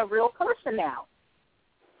becoming a real person now.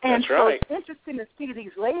 And so it's interesting to see these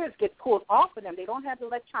layers get pulled off of them. They don't have the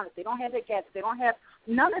electronics. They don't have the gadgets. They don't have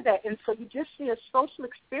none of that. And so you just see a social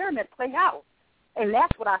experiment play out. And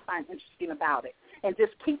that's what I find interesting about it. And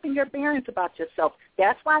just keeping your bearings about yourself.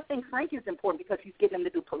 That's why I think Frankie is important, because he's getting them to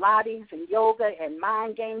do Pilates and yoga and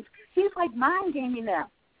mind games. He's like mind gaming now.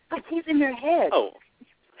 Like he's in their head. Oh,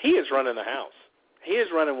 he is running the house. He is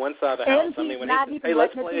running one side of the house. I mean, when he says, hey,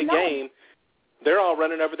 let's play a game, they're all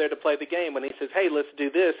running over there to play the game. When he says, hey, let's do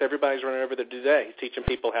this, everybody's running over there to do that. He's teaching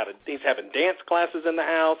people he's having dance classes in the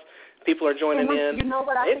house. People are joining in. You know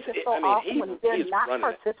what I think is so awesome? When they're not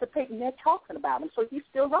participating, they're talking about him, so he's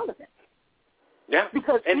still relevant. Yeah,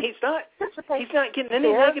 because he's not getting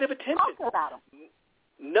any negative attention. About him.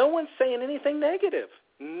 No one's saying anything negative.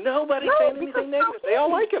 Nobody's saying anything negative. They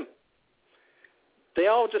all like him. They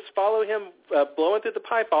all just follow him, blowing through the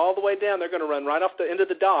pipe all the way down. They're going to run right off the end of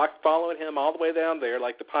the dock, following him all the way down there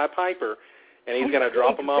like the Pied Piper, and he's going to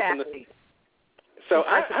drop them off in the... So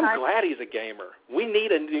I'm glad he's a gamer. We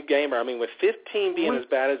need a new gamer. I mean, with 15 being as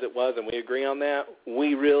bad as it was, and we agree on that,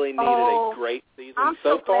 we really needed a great season. I'm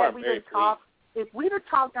so far, I'm very pleased. If we'd have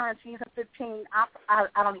talked during season 15,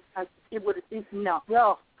 it would have, no.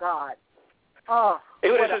 Oh, God. Oh,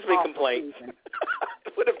 it would have just been complaints.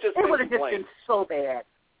 It would have just been so bad.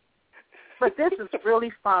 But this is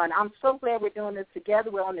really fun. I'm so glad we're doing this together.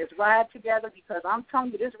 We're on this ride together because I'm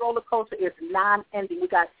telling you, this roller coaster is non-ending.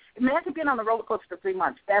 Imagine being on the roller coaster for 3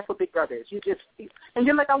 months. That's what Big Brother is. And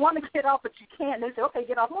you're like, I want to get off, but you can't. And they say, okay,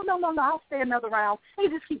 get off. Oh, no, I'll stay another round.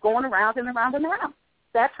 And you just keep going around and around and around.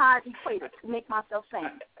 That's how I equate it to make myself sane.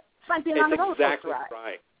 It's like being on the roller coaster ride.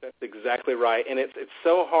 Right. That's exactly right. And it's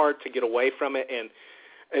so hard to get away from it.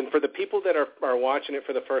 And for the people that are watching it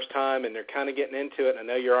for the first time and they're kind of getting into it, and I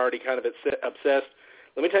know you're already kind of obsessed,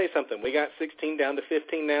 let me tell you something. We got 16 down to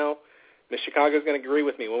 15 now. Miss Chicago's going to agree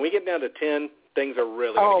with me. When we get down to 10, things are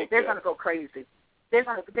really going to get good. They're going to go crazy.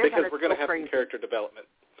 Because we're going to have some character development.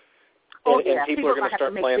 And people are going to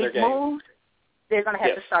start playing their game. Moves. They're going to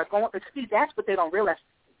have to start going. But see, that's what they don't realize.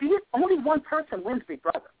 Only one person wins Big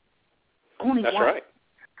Brother. Only one. That's right.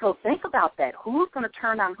 So think about that. Who's going to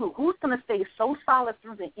turn on who? Who's going to stay so solid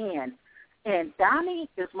through the end? And Donnie,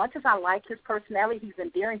 as much as I like his personality, he's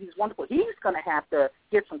endearing, he's wonderful, he's going to have to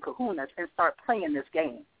get some kahunas and start playing this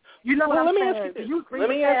game. You know what I'm saying? Do you agree with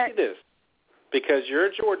that? Let me ask you this, because you're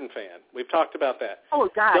a Jordan fan. We've talked about that. Oh,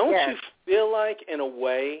 God, Don't you feel like, in a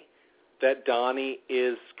way, that Donnie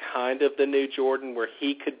is kind of the new Jordan, where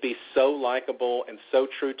he could be so likable and so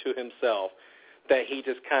true to himself that he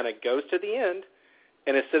just kind of goes to the end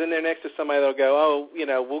and is sitting there next to somebody that'll go,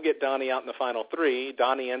 we'll get Donnie out in the final 3.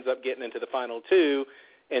 Donnie ends up getting into the final 2,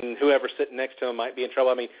 and whoever's sitting next to him might be in trouble.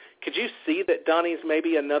 I mean, could you see that Donnie's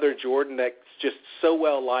maybe another Jordan that's just so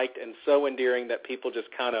well-liked and so endearing that people just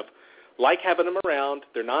kind of like having him around,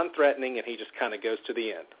 they're non-threatening, and he just kind of goes to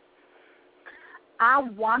the end? I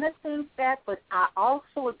want to think that, but I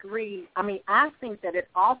also agree. I mean, I think that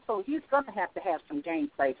he's going to have some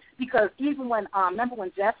gameplay, because even when, remember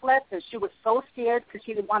when Jeff left, and she was so scared because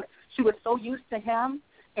she was so used to him,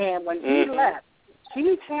 and when he left,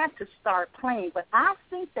 he had to start playing. But I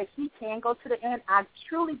think that he can go to the end. I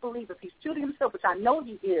truly believe if he's true to himself, which I know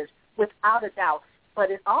he is, without a doubt.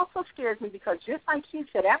 But it also scares me because just like she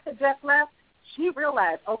said, after Jeff left, she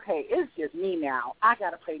realized, okay, it's just me now. I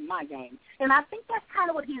got to play my game. And I think that's kind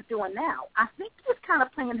of what he's doing now. I think he's kind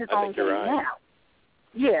of playing his own game now.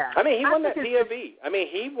 Yeah. I mean, he won that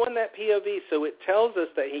POV. So it tells us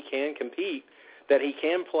that he can compete, that he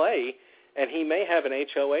can play, and he may have an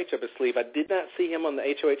HOH up his sleeve. I did not see him on the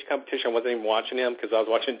HOH competition. I wasn't even watching him because I was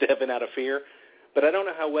watching Devin out of fear. But I don't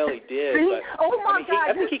know how well he did. But, God,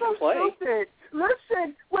 I think he can play. Stupid.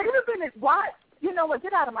 Listen, wait a minute. Why? You know what?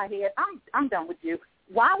 Get out of my head. I'm done with you.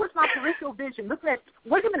 Why was my peripheral vision looking at?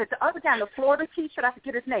 Wait a minute. The other guy in the Florida T-shirt, I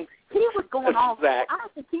forget his name. He was going all. I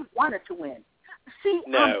don't think he wanted to win. See,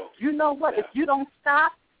 no. You know what? No. If you don't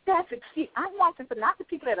stop, that's it. See, I'm watching for not the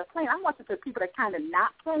people that are playing. I'm watching for the people that kind of not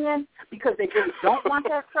playing because they really don't want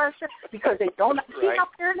that pressure, because they don't. See how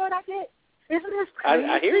paranoid I get? Isn't this crazy?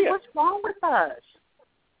 I hear you. What's wrong with us?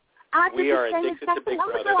 We are addicted to Big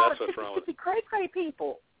Brother. That's what's wrong with us. Cray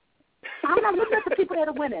people. I'm not looking at the people that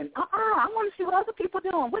are winning. I want to see what other people are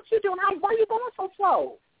doing. What you doing? Why are you going so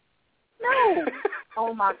slow? No.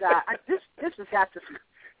 Oh my God. This has got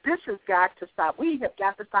to stop. We have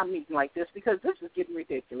got to stop meeting like this because this is getting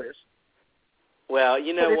ridiculous. Well,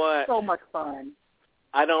 you know what? It's so much fun.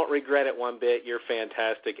 I don't regret it one bit. You're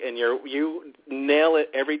fantastic, and you nail it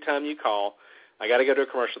every time you call. I got to go to a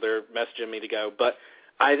commercial. They're messaging me to go, but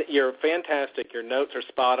you're fantastic. Your notes are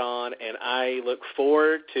spot on, and I look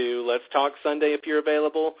forward to Let's Talk Sunday if you're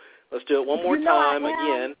available. Let's do it one more time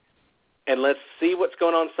again, and let's see what's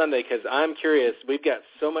going on Sunday because I'm curious. We've got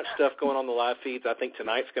so much stuff going on the live feeds. I think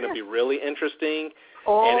tonight's going to be really interesting,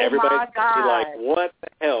 and everybody's going to be like, what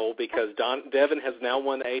the hell, because Devin has now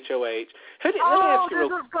won the HOH. Let me ask you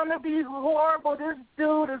this is going to be horrible. This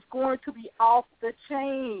dude is going to be off the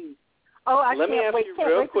chain. Oh, Let me ask you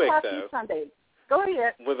real quick, though. Sunday. Go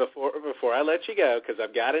ahead. Before I let you go, because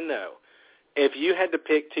I've got to know, if you had to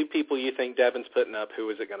pick 2 people you think Devin's putting up, who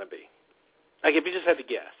is it going to be? Like, if you just had to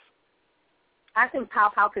guess. I think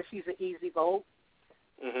Pow because she's an easy vote.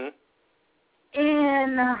 Mm-hmm.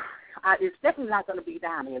 And it's definitely not going to be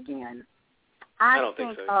Donnie again. I don't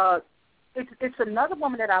think so. It's another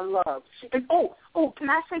woman that I love. Can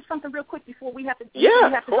I say something real quick before we have to?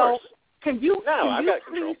 Of course. Go? Can you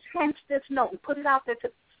please pinch this note and put it out there?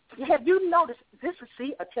 Have you noticed, this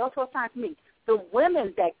is, a telltale sign to me, the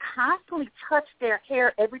women that constantly touch their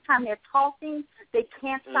hair every time they're talking, they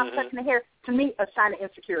can't stop touching their hair, to me, a sign of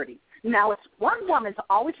insecurity. Now, it's one woman who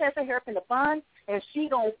always has her hair up in the bun, and she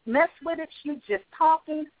don't mess with it. She's just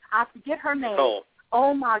talking. I forget her name. Nicole.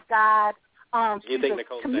 Oh, my God. You think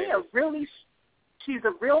Nicole Sanders? She's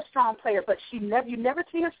a real strong player, but you never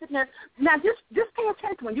see her sitting there. Now, just pay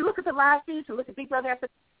attention. When you look at the live feeds and look at Big Brother,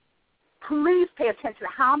 please pay attention to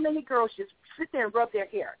how many girls just sit there and rub their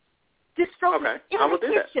hair. Just stroke Okay, it in I will the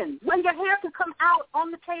do that. kitchen when your hair can come out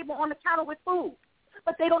on the table, on the counter with food.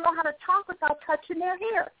 But they don't know how to talk without touching their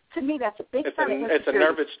hair. To me, that's a big sign of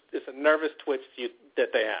insecurity. It's a nervous twitch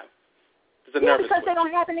that they have. It's a yeah, nervous because twitch. they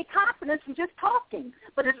don't have any confidence in just talking.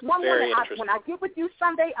 But it's one Very woman, interesting. when I get with you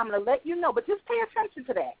Sunday, I'm going to let you know. But just pay attention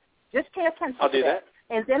to that. Just pay attention I'll to do that.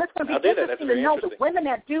 And then it's going to I'll be do that. That's interesting to very know the interesting. women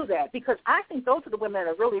that do that, because I think those are the women that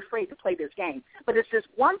are really afraid to play this game. But it's this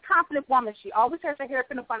one confident woman. She always has her hair up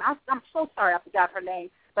in the front. I'm so sorry I forgot her name.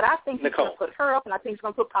 But I think he's going to put her up, and I think he's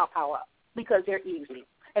going to put Pow up because they're easy.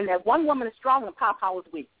 And that one woman is strong and Pow is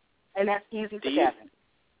weak. And that's easy for Devin.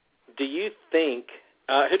 Do you think,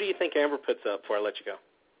 who do you think Amber puts up before I let you go?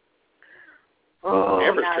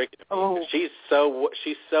 Amber's tricky. She's so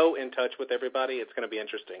in touch with everybody. It's going to be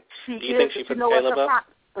interesting. Do you think she puts Caleb up?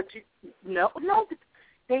 No,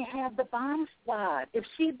 they have the bomb squad. If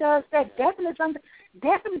she does that, Devin is under.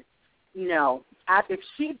 Devin, no. If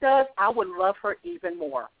she does, I would love her even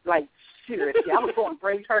more. Like seriously, I would go and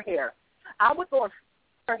braid her hair. I would go and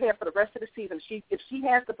her hair for the rest of the season. If she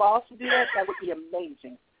has the balls to do that, that would be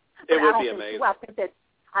amazing. But it would be amazing.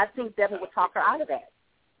 I think Devin would talk her out of that.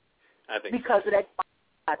 I think because of that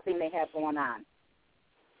thing they have going on.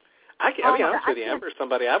 I'll be honest with you, Amber's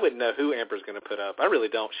somebody I wouldn't know who Amber's going to put up. I really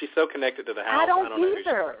don't. She's so connected to the house. I don't know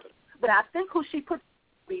either. But I think who she puts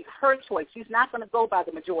will be her choice. She's not going to go by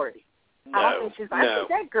the majority. No, I don't think she's. I think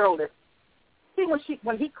that girl is. See,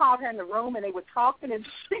 when he called her in the room and they were talking, and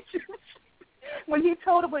when he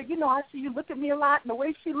told her, well, you know, I see you look at me a lot, and the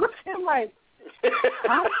way she looked at him like,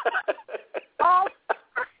 huh? Oh,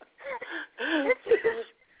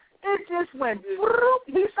 it just went.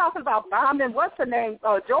 He's talking about bombing. What's her name?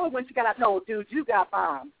 Joey, when she got out. No, dude, you got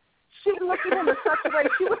bombed. She looked at him in such a way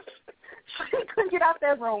she couldn't get out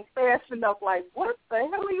that room fast enough. Like, what the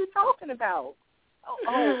hell are you talking about? Oh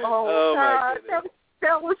God, my goodness.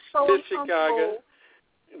 That was so uncomfortable. Chicago.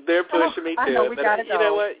 They're pushing me to I know, it. But you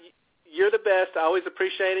know what? You're the best. I always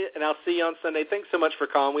appreciate it, and I'll see you on Sunday. Thanks so much for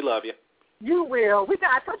calling. We love you. You will.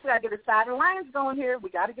 I told you I got to get a side of Lions going here. We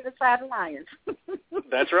got to get a side of Lions.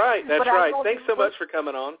 That's right. That's right. Thanks so much for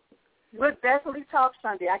coming on. We'll definitely talk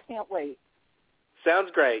Sunday. I can't wait. Sounds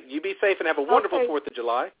great. You be safe and have a wonderful 4th of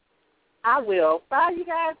July. I will. Bye, you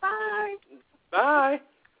guys. Bye. Bye.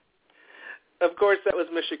 Of course, that was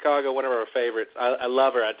Miss Chicago, one of our favorites. I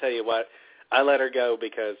love her. I tell you what, I let her go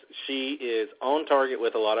because she is on target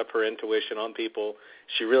with a lot of her intuition on people.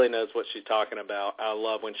 She really knows what she's talking about. I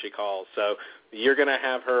love when she calls. So you're going to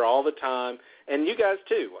have her all the time. And you guys,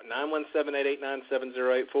 too,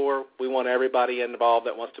 917-889-7084. We want everybody involved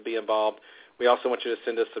that wants to be involved. We also want you to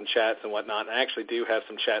send us some chats and whatnot. And I actually do have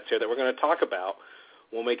some chats here that we're going to talk about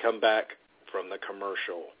when we come back from the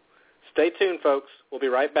commercial. Stay tuned, folks. We'll be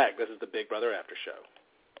right back. This is the Big Brother After Show.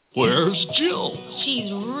 Where's Jill?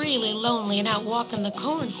 She's really lonely and out walking the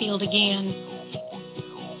cornfield again.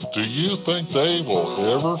 Do you think they will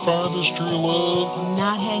ever find us true love?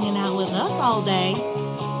 Not hanging out with us all day.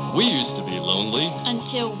 We used to be lonely.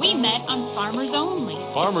 Until we met on Farmers Only.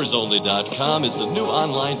 FarmersOnly.com is the new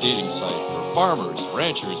online dating site for farmers,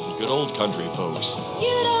 ranchers, and good old country folks.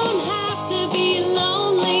 You don't have to be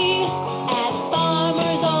lonely at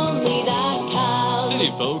FarmersOnly.com.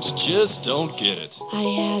 City folks just don't get it. I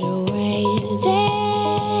had a way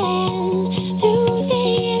then to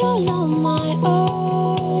see it all on my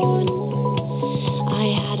own. I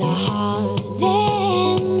had a heart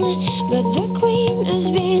then, but the queen has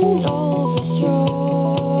been overthrown.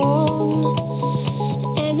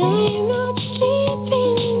 And I'm not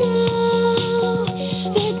sleeping now.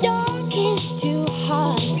 The dark is too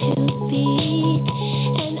hard to beat.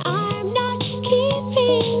 And I'm not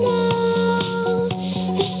keeping now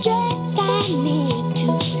the strength I need to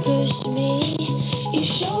push me. You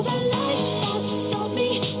show the light that saw me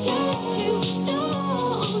turn to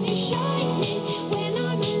stone. You shine me when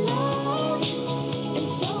I'm alone. And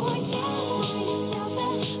so I tell myself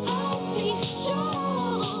that I'll be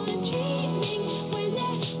strong and dreaming when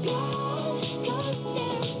they're gone. 'Cause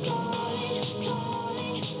they're calling, calling,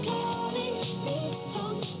 calling me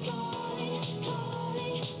home. Calling,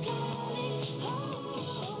 calling, calling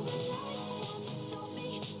home. The light that saw me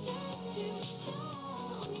turn to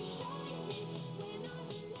stone. You shine me when I'm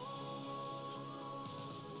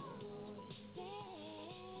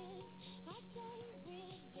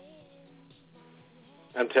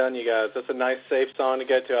I'm telling you guys, that's a nice, safe song to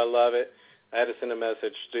get to. I love it. I had to send a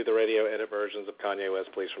message, do the radio edit versions of Kanye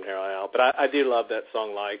West, please, from here on out. But I do love that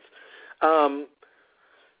song, Lights. I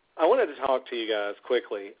wanted to talk to you guys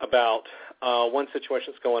quickly about one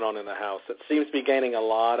situation that's going on in the house that seems to be gaining a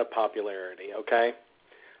lot of popularity, okay?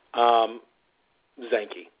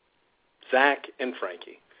 Zach and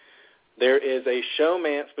Frankie. there is a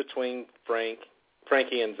showmance between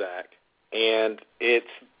Frankie and Zach, and it's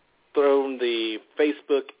thrown the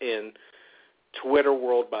Facebook and Twitter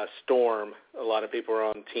world by storm. A lot of people are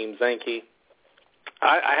on Team Zanke.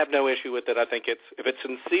 I have no issue with it. I think if it's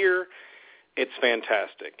sincere, it's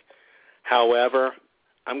fantastic. However,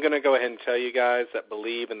 I'm going to go ahead and tell you guys that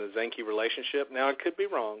believe in the Zanke relationship. Now, I could be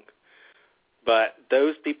wrong, but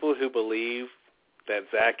those people who believe that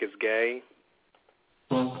Zach is gay,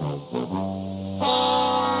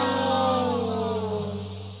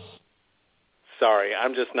 sorry,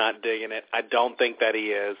 I'm just not digging it. I don't think that he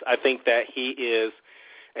is. I think that he is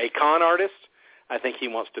a con artist. I think he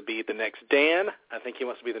wants to be the next Dan. I think he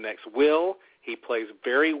wants to be the next Will. He plays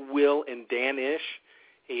very Will and Dan-ish.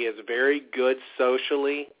 He is very good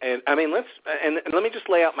socially. And I mean, let me just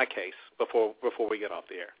lay out my case before we get off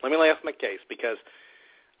the air. Let me lay out my case, because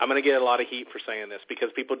I'm going to get a lot of heat for saying this, because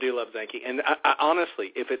people do love Zanke. And I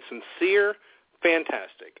honestly, if it's sincere,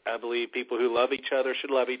 fantastic. I believe people who love each other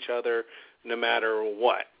should love each other no matter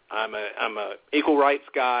what. I'm a equal rights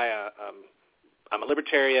guy. I'm a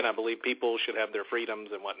libertarian. I believe people should have their freedoms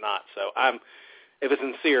and whatnot. So if it's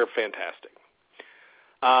sincere, fantastic.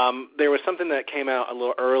 There was something that came out a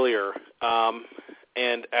little earlier,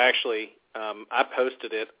 and actually I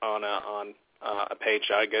posted it on a page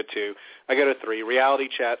I go to. I go to 3. Reality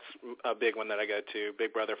Chat's a big one that I go to,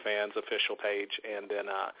 Big Brother Fans official page, and then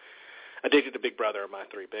Addicted to Big Brother are my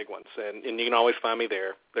 3 big ones. And you can always find me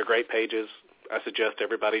there. They're great pages. I suggest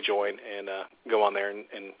everybody join and go on there and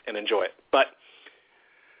enjoy it. But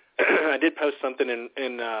I did post something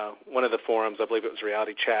in one of the forums. I believe it was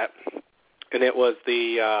Reality Chat. And it was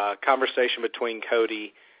the conversation between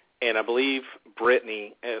Cody and, I believe,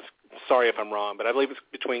 Brittany. Sorry if I'm wrong, but I believe it's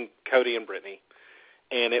between Cody and Brittany.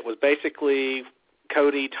 And it was basically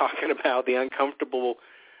Cody talking about the uncomfortable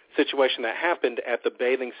situation that happened at the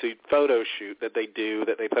bathing suit photo shoot that they do,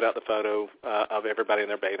 that they put out the photo of everybody in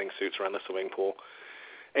their bathing suits around the swimming pool.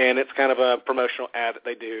 And it's kind of a promotional ad that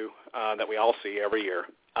they do that we all see every year.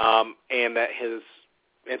 And that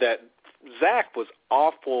Zach was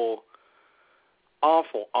awful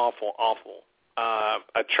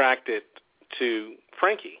attracted to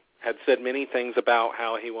Frankie, had said many things about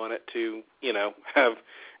how he wanted to, have,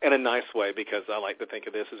 in a nice way, because I like to think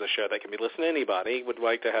of this as a show that can be listened to anybody, would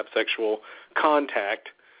like to have sexual contact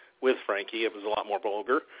with Frankie. It was a lot more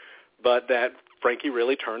vulgar, but that Frankie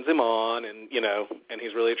really turns him on, and, and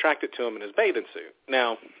he's really attracted to him in his bathing suit.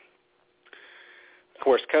 Now, of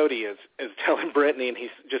course, Cody is telling Brittany, and he's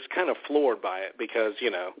just kind of floored by it, because,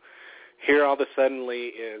 here all of a sudden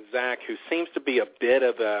is Zach, who seems to be a bit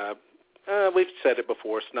of a, we've said it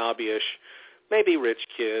before, snobby-ish, maybe rich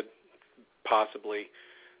kid, possibly.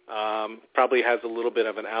 Probably has a little bit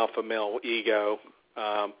of an alpha male ego.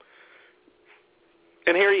 And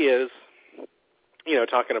here he is,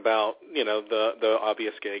 talking about, the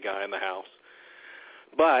obvious gay guy in the house.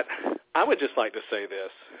 But I would just like to say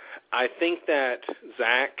this. I think that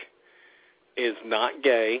Zach is not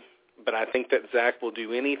gay, but I think that Zach will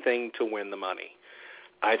do anything to win the money.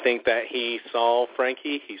 I think that he saw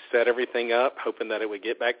Frankie. He set everything up, hoping that it would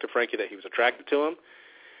get back to Frankie, that he was attracted to him.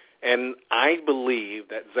 And I believe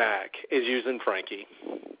that Zach is using Frankie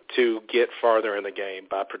to get farther in the game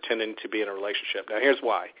by pretending to be in a relationship. Now, here's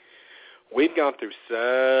why. We've gone through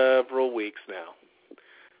several weeks now.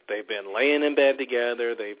 They've been laying in bed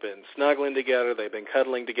together. They've been snuggling together. They've been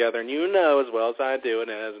cuddling together. And you know as well as I do, and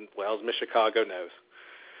as well as Miss Chicago knows,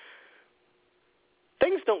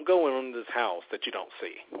 things don't go on in this house that you don't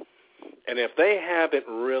see. And if they haven't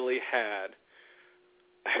really had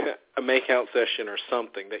a make-out session or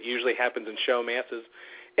something that usually happens in showmances,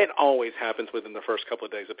 it always happens within the first couple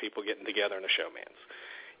of days of people getting together in a showmance.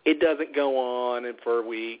 It doesn't go on and for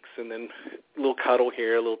weeks, and then a little cuddle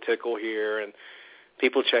here, a little tickle here, and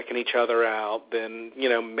people checking each other out. Then,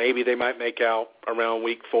 maybe they might make out around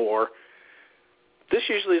week 4. This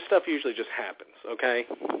stuff usually just happens, okay?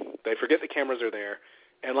 They forget the cameras are there.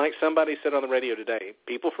 And like somebody said on the radio today,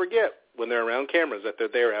 people forget when they're around cameras that they're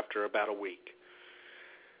there after about a week.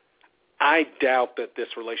 I doubt that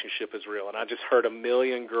this relationship is real, and I just heard 1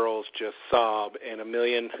 million girls just sob and 1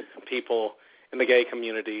 million people in the gay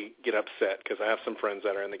community get upset, because I have some friends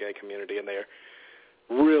that are in the gay community, and they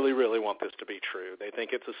really, really want this to be true. They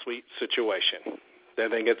think it's a sweet situation. They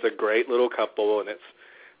think it's a great little couple, and it's,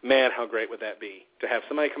 man, how great would that be to have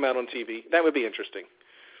somebody come out on TV? That would be interesting.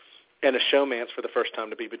 And a showmance for the first time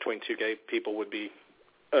to be between 2 gay people would be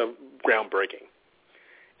groundbreaking.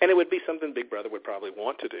 And it would be something Big Brother would probably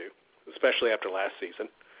want to do, especially after last season.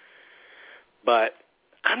 But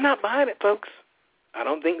I'm not buying it, folks. I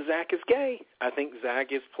don't think Zach is gay. I think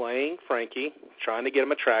Zach is playing Frankie, trying to get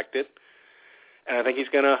him attracted. And I think he's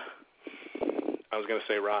going to, I was going to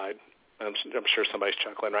say ride. I'm sure somebody's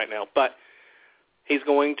chuckling right now. But he's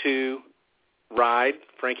going to ride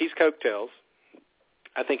Frankie's coattails,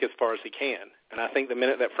 I think, as far as he can. And I think the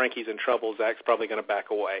minute that Frankie's in trouble, Zach's probably going to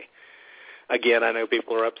back away. Again, I know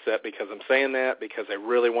people are upset because I'm saying that, because they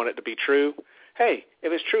really want it to be true. Hey,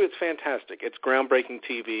 if it's true, it's fantastic. It's groundbreaking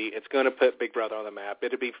TV. It's going to put Big Brother on the map.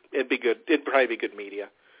 It'd be good. It'd probably be good media.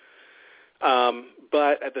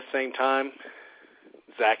 But at the same time,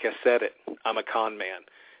 Zach has said it. I'm a con man.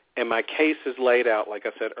 And my case is laid out, like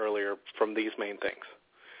I said earlier, from these main things.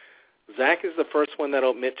 Zach is the first one that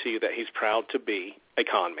will admit to you that he's proud to be a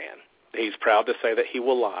con man. He's proud to say that he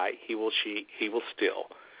will lie, he will cheat, he will steal.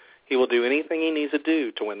 He will do anything he needs to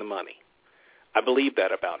do to win the money. I believe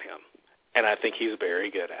that about him, and I think he's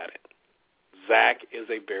very good at it. Zach is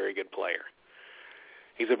a very good player.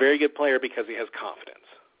 He's a very good player because he has confidence.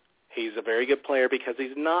 He's a very good player because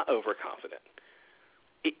he's not overconfident.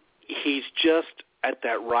 He's just at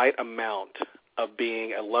that right amount of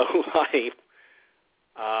being a low-life,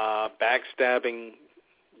 backstabbing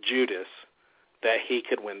Judas that he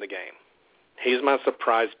could win the game. He's my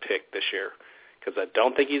surprise pick this year because I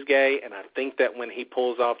don't think he's gay, and I think that when he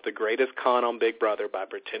pulls off the greatest con on Big Brother by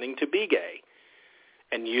pretending to be gay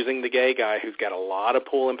and using the gay guy who's got a lot of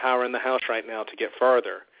pull and power in the house right now to get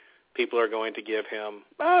further, people are going to give him,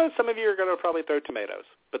 some of you are going to probably throw tomatoes,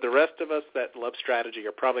 but the rest of us that love strategy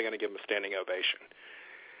are probably going to give him a standing ovation.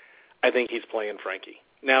 I think he's playing Frankie.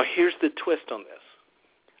 Now, here's the twist on this.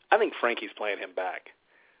 I think Frankie's playing him back.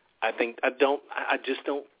 I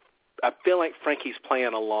feel like Frankie's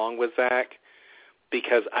playing along with Zach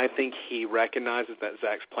because I think he recognizes that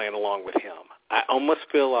Zach's playing along with him. I almost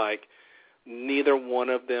feel like neither one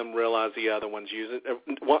of them realize the other one's using,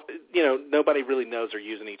 nobody really knows they're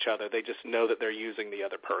using each other. They just know that they're using the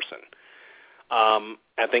other person.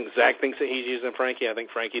 I think Zach thinks that he's using Frankie. I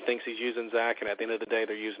think Frankie thinks he's using Zach, and at the end of the day,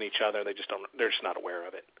 they're using each other. They're just not aware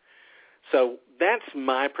of it. So that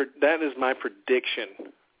is my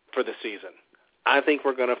prediction for the season. I think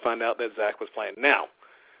we're going to find out that Zach was playing. Now,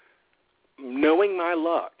 knowing my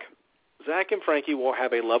luck, Zach and Frankie will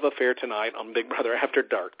have a love affair tonight on Big Brother After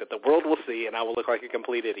Dark that the world will see, and I will look like a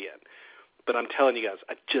complete idiot. But I'm telling you guys,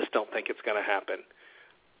 I just don't think it's going to happen.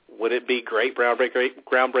 Would it be great,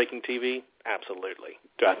 groundbreaking TV? Absolutely.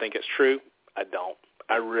 Do I think it's true? I don't.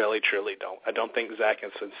 I really, truly don't. I don't think Zach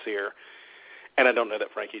is sincere, and I don't know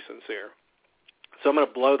that Frankie's sincere. So I'm going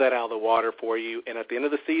to blow that out of the water for you, and at the end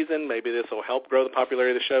of the season, maybe this will help grow the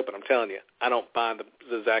popularity of the show, but I'm telling you, I don't buy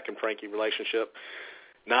the Zach and Frankie relationship,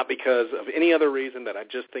 not because of any other reason that I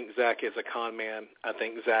just think Zach is a con man. I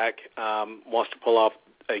think Zach wants to pull off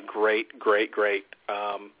a great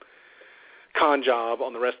con job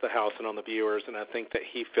on the rest of the house and on the viewers, and I think that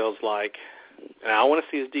he feels like, and I want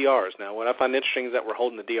to see his DRs. Now, what I find interesting is that we're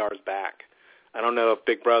holding the DRs back. I don't know if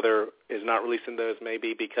Big Brother is not releasing those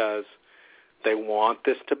maybe because they want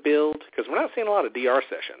this to build, because we're not seeing a lot of DR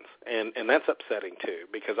sessions, and that's upsetting too,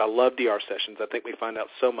 because I love DR sessions. I think we find out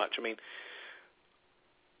so much. I mean,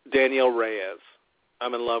 Danielle Reyes,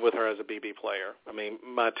 I'm in love with her as a BB player. I mean,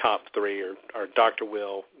 my top three are Dr.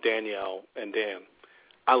 Will, Danielle, and Dan.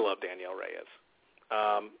 I love Danielle Reyes.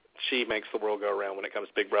 She makes the world go around when it comes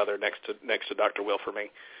to Big Brother, next to Dr. Will for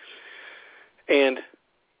me. And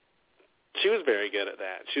she was very good at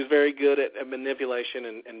that. She was very good at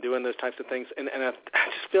manipulation and doing those types of things. And I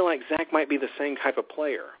just feel like Zach might be the same type of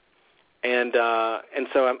player. And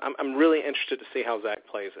so I'm really interested to see how Zach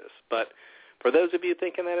plays this. But for those of you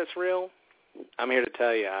thinking that it's real, I'm here to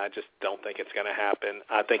tell you I just don't think it's going to happen.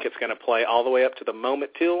 I think it's going to play all the way up to the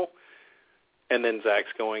moment till, and then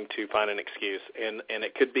Zach's going to find an excuse. And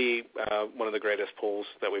it could be one of the greatest pulls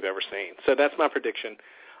that we've ever seen. So that's my prediction.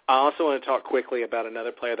 I also want to talk quickly about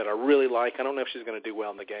another player that I really like. I don't know if she's going to do well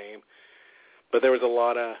in the game, but there was a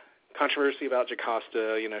lot of controversy about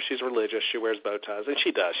Jocasta. You know, she's religious. She wears bow ties, and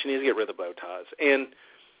she does. She needs to get rid of the bow ties. And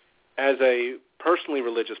as a personally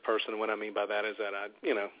religious person, what I mean by that is that I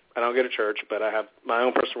don't go to church, but I have my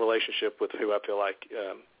own personal relationship with who I feel like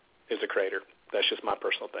is the creator. That's just my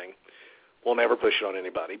personal thing. We'll never push it on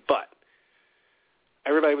anybody, but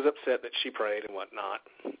everybody was upset that she prayed and whatnot.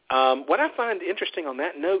 What I find interesting on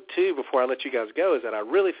that note, too, before I let you guys go, is that I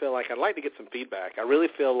really feel like I'd like to get some feedback. I really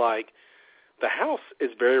feel like the house is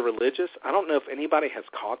very religious. I don't know if anybody has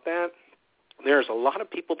caught that. There's a lot of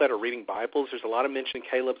people that are reading Bibles. There's a lot of mention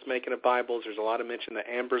Caleb's making of Bibles. There's a lot of mention that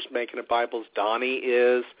Amber's making of Bibles. Donnie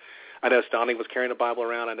is. I know Donnie was carrying a Bible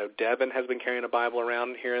around. I know Devin has been carrying a Bible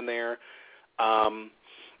around here and there.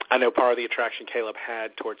 I know part of the attraction Caleb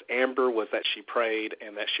had towards Amber was that she prayed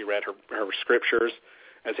and that she read her scriptures,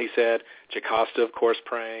 as he said. Jocasta, of course,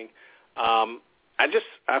 praying.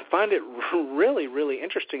 I find it really, really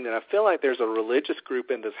interesting that I feel like there's a religious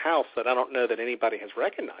group in this house that I don't know that anybody has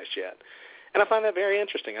recognized yet. And I find that very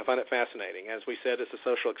interesting. I find it fascinating. As we said, it's a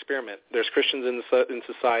social experiment. There's Christians in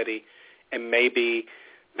society, and maybe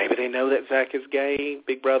they know that Zach is gay,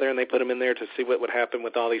 Big Brother, and they put him in there to see what would happen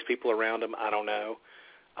with all these people around him. I don't know.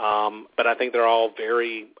 But I think they're all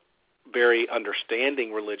very, very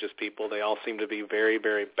understanding religious people. They all seem to be very,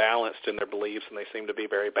 very balanced in their beliefs, and they seem to be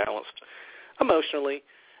very balanced emotionally.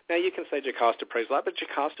 Now, you can say Jocasta prays a lot, but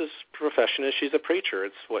Jocasta's profession is she's a preacher.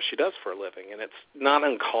 It's what she does for a living, and it's not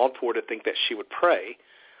uncalled for to think that she would pray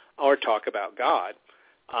or talk about God.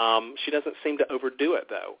 She doesn't seem to overdo it,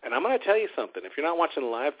 though. And I'm going to tell you something. If you're not watching the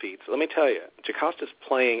live feeds, let me tell you, Jocasta's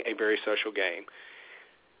playing a very social game.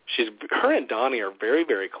 Her and Donnie are very,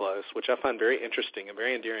 very close, which I find very interesting and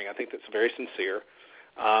very endearing. I think that's very sincere.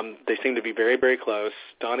 They seem to be very, very close.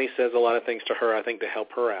 Donnie says a lot of things to her, I think, to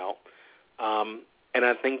help her out. And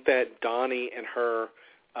I think that Donnie and her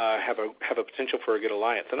have a potential for a good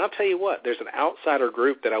alliance. And I'll tell you what, there's an outsider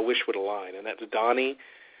group that I wish would align, and that's Donnie,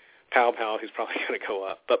 Pow Pow, who's probably going to go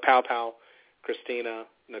up, but Pow Pow, Christina,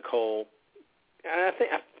 Nicole. And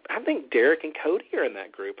I think Derek and Cody are in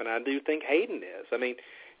that group, and I do think Hayden is. I mean,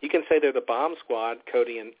 you can say they're the bomb squad,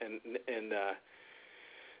 Cody and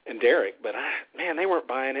Derek, but man, they weren't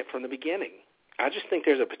buying it from the beginning. I just think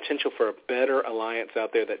there's a potential for a better alliance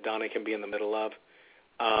out there that Donnie can be in the middle of.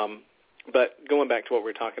 But going back to what we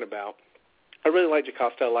were talking about, I really like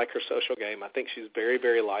Jocasta. I like her social game. I think she's very,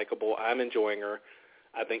 very likable. I'm enjoying her.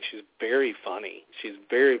 I think she's very funny. She's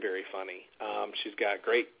very, very funny. She's got a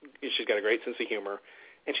great sense of humor,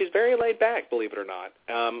 and she's very laid back, believe it or not.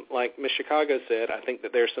 Like Miss Chicago said, I think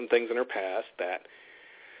that there's some things in her past that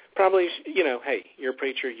probably, hey, you're a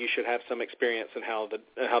preacher, you should have some experience in how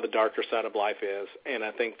the darker side of life is, and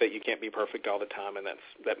I think that you can't be perfect all the time, and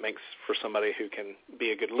that makes for somebody who can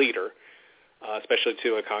be a good leader, especially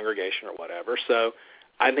to a congregation or whatever. So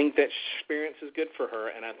I think that experience is good for her,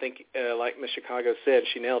 and I think, like Ms. Chicago said,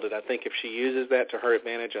 she nailed it. I think if she uses that to her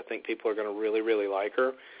advantage, I think people are going to really, really like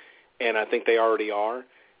her, and I think they already are,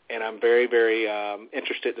 and I'm very, very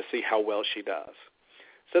interested to see how well she does.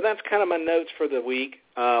 So that's kind of my notes for the week.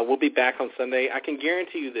 We'll be back on Sunday. I can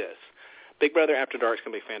guarantee you this. Big Brother After Dark is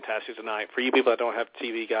going to be fantastic tonight. For you people that don't have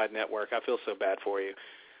TV Guide Network, I feel so bad for you.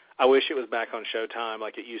 I wish it was back on Showtime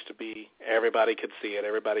like it used to be. Everybody could see it.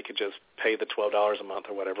 Everybody could just pay the $12 a month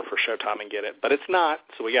or whatever for Showtime and get it. But it's not,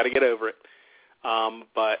 so we got to get over it.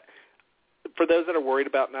 But for those that are worried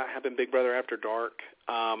about not having Big Brother After Dark,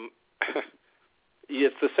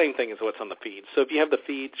 it's the same thing as what's on the feeds. So if you have the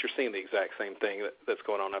feeds, you're seeing the exact same thing that's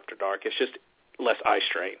going on after dark. It's just less eye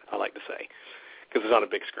strain, I like to say, because it's on a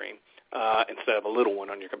big screen instead of a little one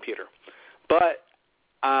on your computer. But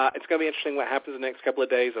it's going to be interesting what happens the next couple of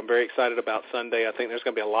days. I'm very excited about Sunday. I think there's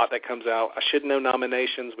going to be a lot that comes out. I should know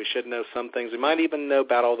nominations. We should know some things. We might even know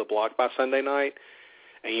Battle of the Block by Sunday night.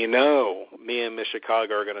 And me and Miss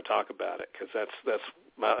Chicago are going to talk about it because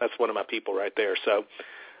that's one of my people right there. So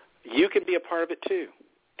you can be a part of it, too.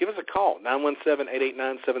 Give us a call,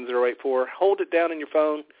 917-889-7084. Hold it down in your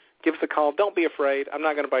phone. Give us a call. Don't be afraid. I'm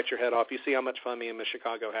not going to bite your head off. You see how much fun me and Miss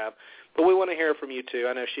Chicago have. But we want to hear from you, too.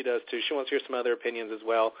 I know she does, too. She wants to hear some other opinions as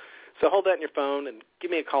well. So hold that in your phone and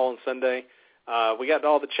give me a call on Sunday. We got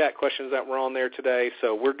all the chat questions that were on there today,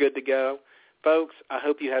 so we're good to go. Folks, I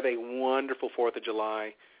hope you have a wonderful 4th of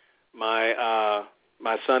July. My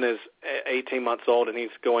son is 18 months old, and he's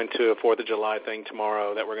going to a 4th of July thing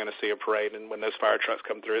tomorrow that we're going to see a parade. And when those fire trucks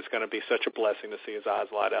come through, it's going to be such a blessing to see his eyes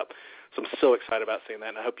light up. So I'm so excited about seeing that,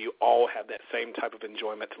 and I hope you all have that same type of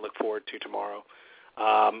enjoyment to look forward to tomorrow.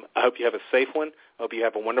 I hope you have a safe one. I hope you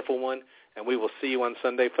have a wonderful one, and we will see you on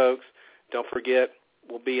Sunday, folks. Don't forget,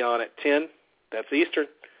 we'll be on at 10. That's Eastern,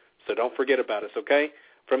 so don't forget about us, okay?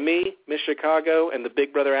 From me, Miss Chicago, and the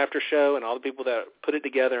Big Brother After Show, and all the people that put it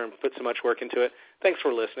together and put so much work into it, thanks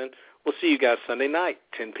for listening. We'll see you guys Sunday night,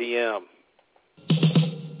 10 p.m.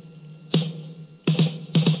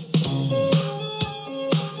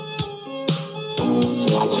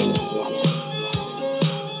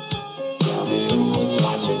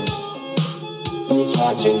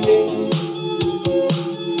 Watching me.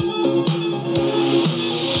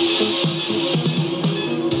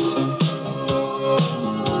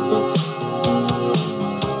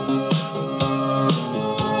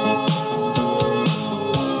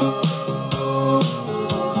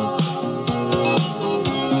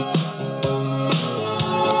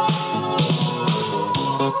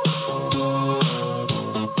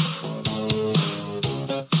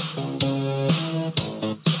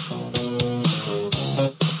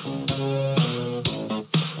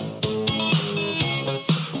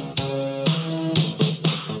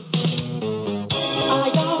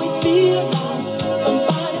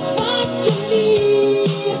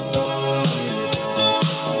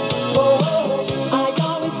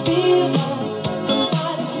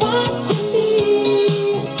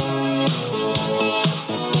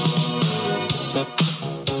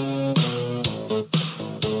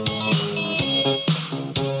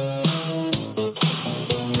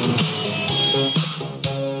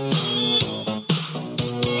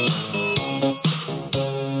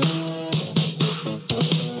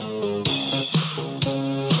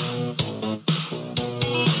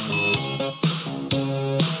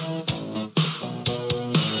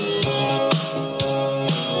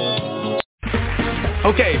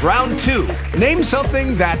 Okay, round 2. Name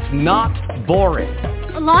something that's not boring.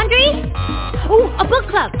 A laundry? Ooh, a book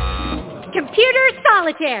club. Computer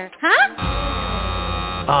solitaire, huh?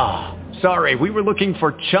 Ah, sorry, we were looking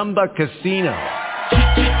for Chumba Casino.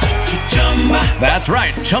 That's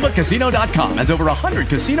right, ChumbaCasino.com has over 100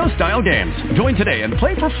 casino-style games. Join today and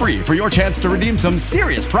play for free for your chance to redeem some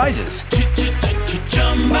serious prizes.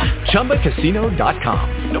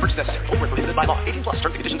 ChumbaCasino.com. No purchase necessary. Void where prohibited by law. 18+. Terms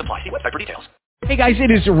and conditions apply. See website for details. Hey guys, it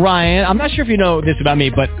is Ryan. I'm not sure if you know this about me,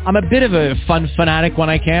 but I'm a bit of a fun fanatic when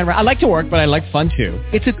I can. I like to work, but I like fun too.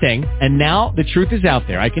 It's a thing. And now the truth is out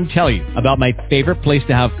there. I can tell you about my favorite place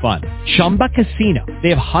to have fun. Chumba Casino. They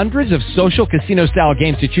have hundreds of social casino style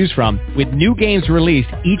games to choose from with new games released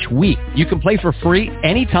each week. You can play for free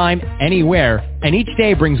anytime, anywhere. And each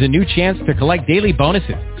day brings a new chance to collect daily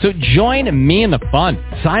bonuses. So join me in the fun.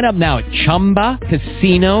 Sign up now at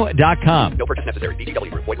ChumbaCasino.com. No purchase necessary. VGW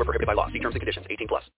Group. Void where prohibited by law. See terms and conditions. 18+.